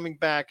is coming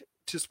back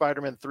to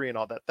Spider-Man 3 and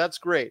all that. That's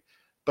great.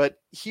 But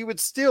he would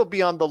still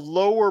be on the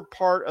lower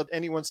part of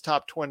anyone's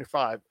top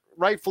 25.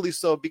 Rightfully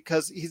so,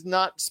 because he's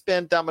not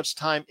spent that much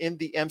time in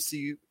the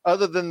MCU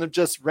other than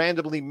just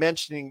randomly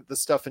mentioning the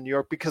stuff in New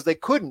York because they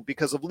couldn't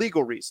because of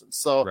legal reasons.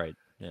 So,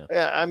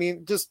 I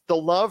mean, just the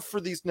love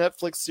for these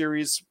Netflix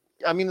series.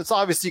 I mean, it's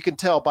obvious you can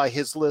tell by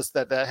his list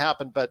that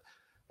happened. But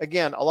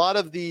again, a lot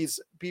of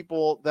these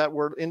people that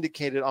were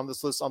indicated on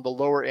this list on the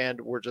lower end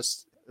were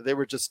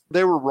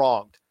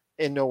wronged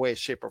in no way,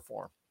 shape, or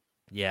form.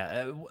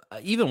 Yeah,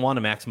 even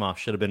Wanda Maximoff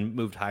should have been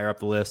moved higher up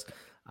the list.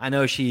 I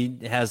know she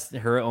has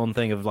her own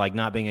thing of like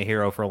not being a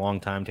hero for a long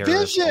time.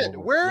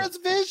 Vision, where is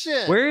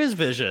Vision? Where is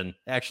Vision?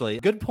 Actually,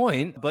 good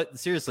point. But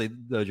seriously,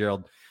 though,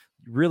 Gerald,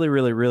 really,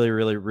 really, really,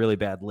 really, really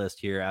bad list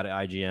here out of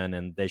IGN,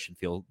 and they should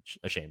feel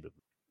ashamed of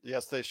it.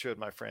 Yes, they should,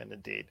 my friend,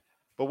 indeed.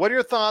 But what are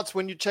your thoughts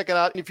when you check it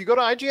out? If you go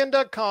to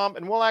IGN.com,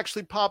 and we'll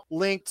actually pop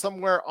link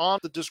somewhere on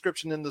the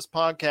description in this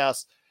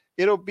podcast,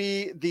 it'll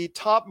be the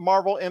top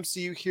Marvel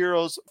MCU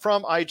heroes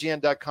from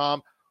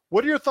IGN.com.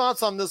 What are your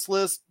thoughts on this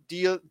list? Do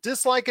you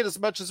dislike it as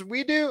much as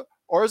we do,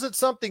 or is it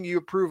something you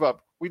approve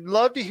of? We'd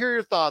love to hear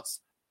your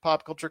thoughts.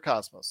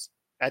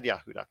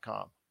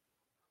 popculturecosmos@yahoo.com.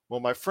 Well,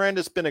 my friend,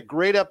 it's been a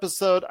great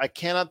episode. I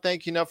cannot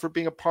thank you enough for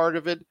being a part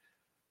of it.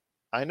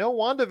 I know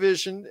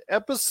WandaVision,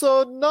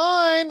 episode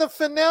 9, the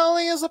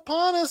finale is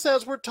upon us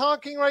as we're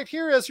talking right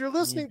here, as you're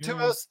listening to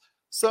us.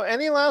 So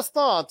any last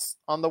thoughts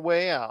on the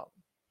way out?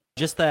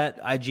 Just that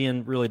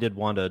IGN really did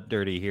Wanda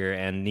dirty here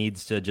and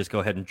needs to just go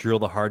ahead and drill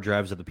the hard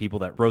drives of the people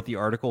that wrote the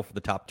article for the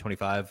top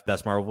 25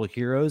 best Marvel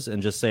heroes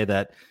and just say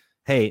that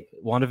hey,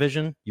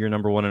 WandaVision, you're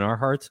number one in our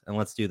hearts, and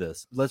let's do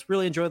this. Let's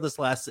really enjoy this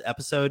last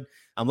episode.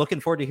 I'm looking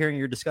forward to hearing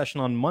your discussion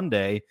on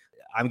Monday.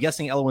 I'm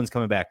guessing Elowen's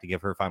coming back to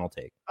give her final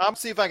take. I'm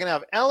see if I can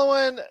have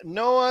Elowen,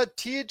 Noah,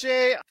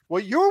 TJ.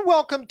 Well, you're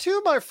welcome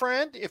too, my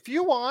friend, if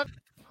you want.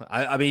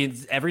 I mean,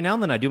 every now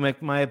and then I do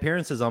make my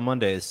appearances on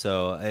Mondays,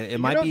 so it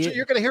might be.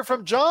 You're going to hear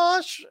from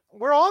Josh.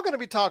 We're all going to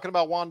be talking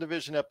about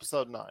WandaVision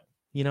episode 9.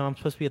 You know, I'm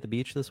supposed to be at the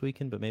beach this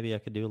weekend, but maybe I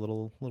could do a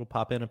little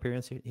pop-in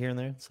appearance here and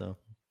there. So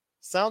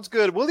sounds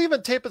good. We'll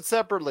even tape it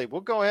separately.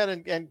 We'll go ahead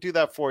and do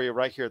that for you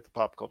right here at the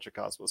Pop Culture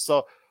Cosmos.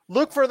 So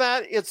look for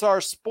that. It's our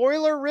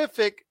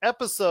spoilerific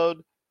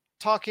episode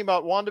talking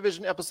about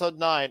WandaVision episode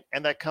 9,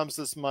 and that comes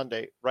this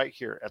Monday right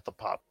here at the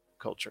Pop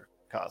Culture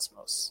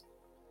Cosmos.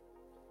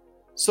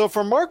 So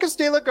for Marcus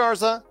de la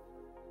Garza,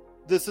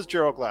 this is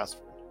Gerald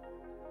Glassford.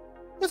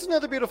 It's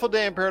another beautiful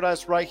day in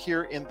paradise right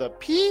here in the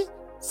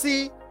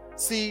PCC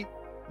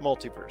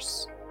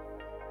Multiverse.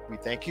 We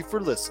thank you for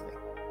listening.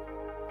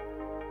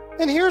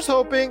 And here's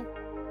hoping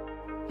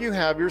you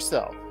have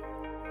yourself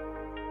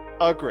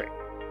a great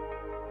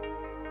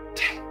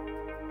day.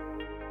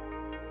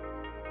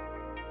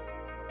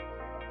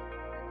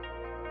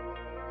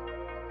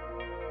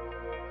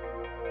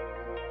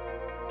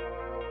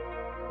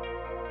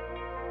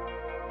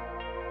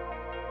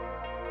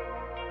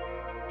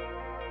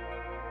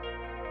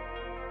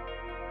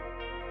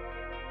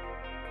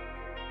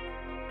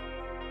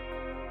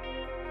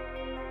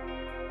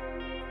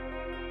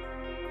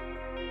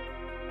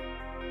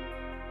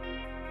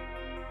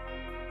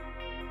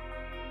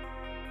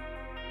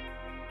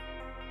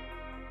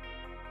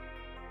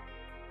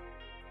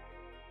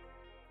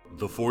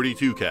 The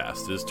 42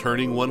 cast is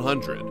turning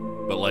 100,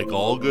 but like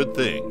all good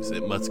things,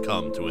 it must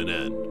come to an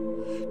end.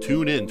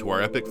 Tune in to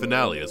our epic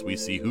finale as we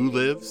see who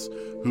lives,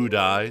 who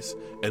dies,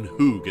 and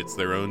who gets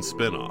their own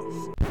spin-off.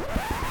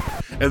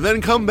 And then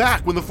come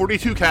back when the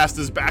 42 cast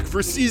is back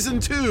for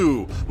season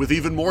 2, with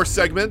even more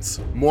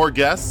segments, more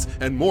guests,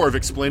 and more of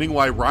explaining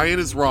why Ryan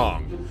is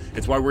wrong.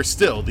 It's why we're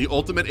still the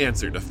ultimate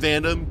answer to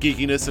fandom,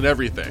 geekiness, and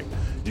everything.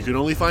 You can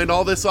only find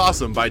all this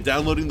awesome by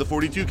downloading the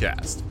 42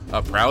 cast,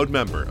 a proud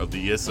member of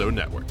the ESO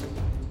Network.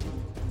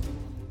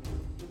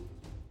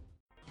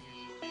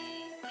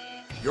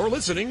 You're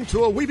listening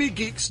to a Weeby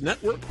Geeks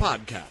Network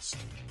podcast.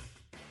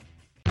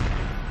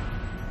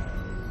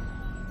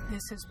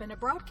 This has been a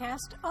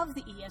broadcast of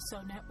the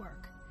ESO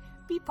Network.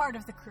 Be part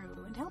of the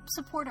crew and help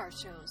support our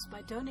shows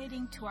by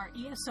donating to our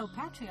ESO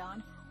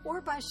Patreon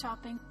or by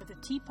shopping for the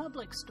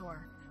TeePublic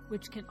store,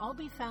 which can all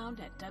be found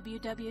at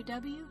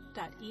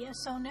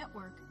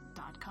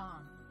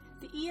www.esonetwork.com.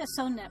 The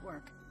ESO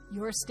Network,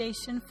 your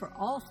station for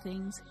all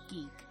things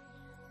geek.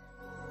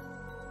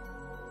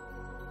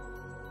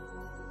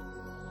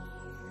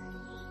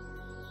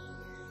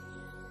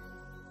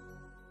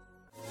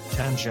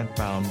 Tangent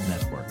Bound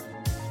Network.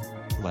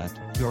 Let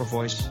your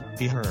voice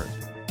be heard.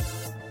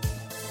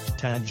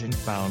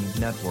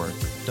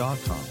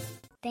 TangentBoundNetwork.com.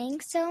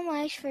 Thanks so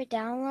much for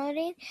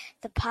downloading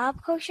the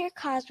Pop Culture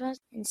Cosmos,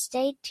 and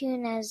stay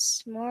tuned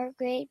as more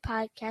great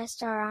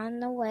podcasts are on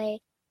the way.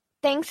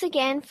 Thanks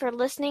again for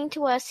listening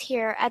to us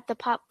here at the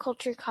Pop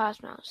Culture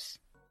Cosmos.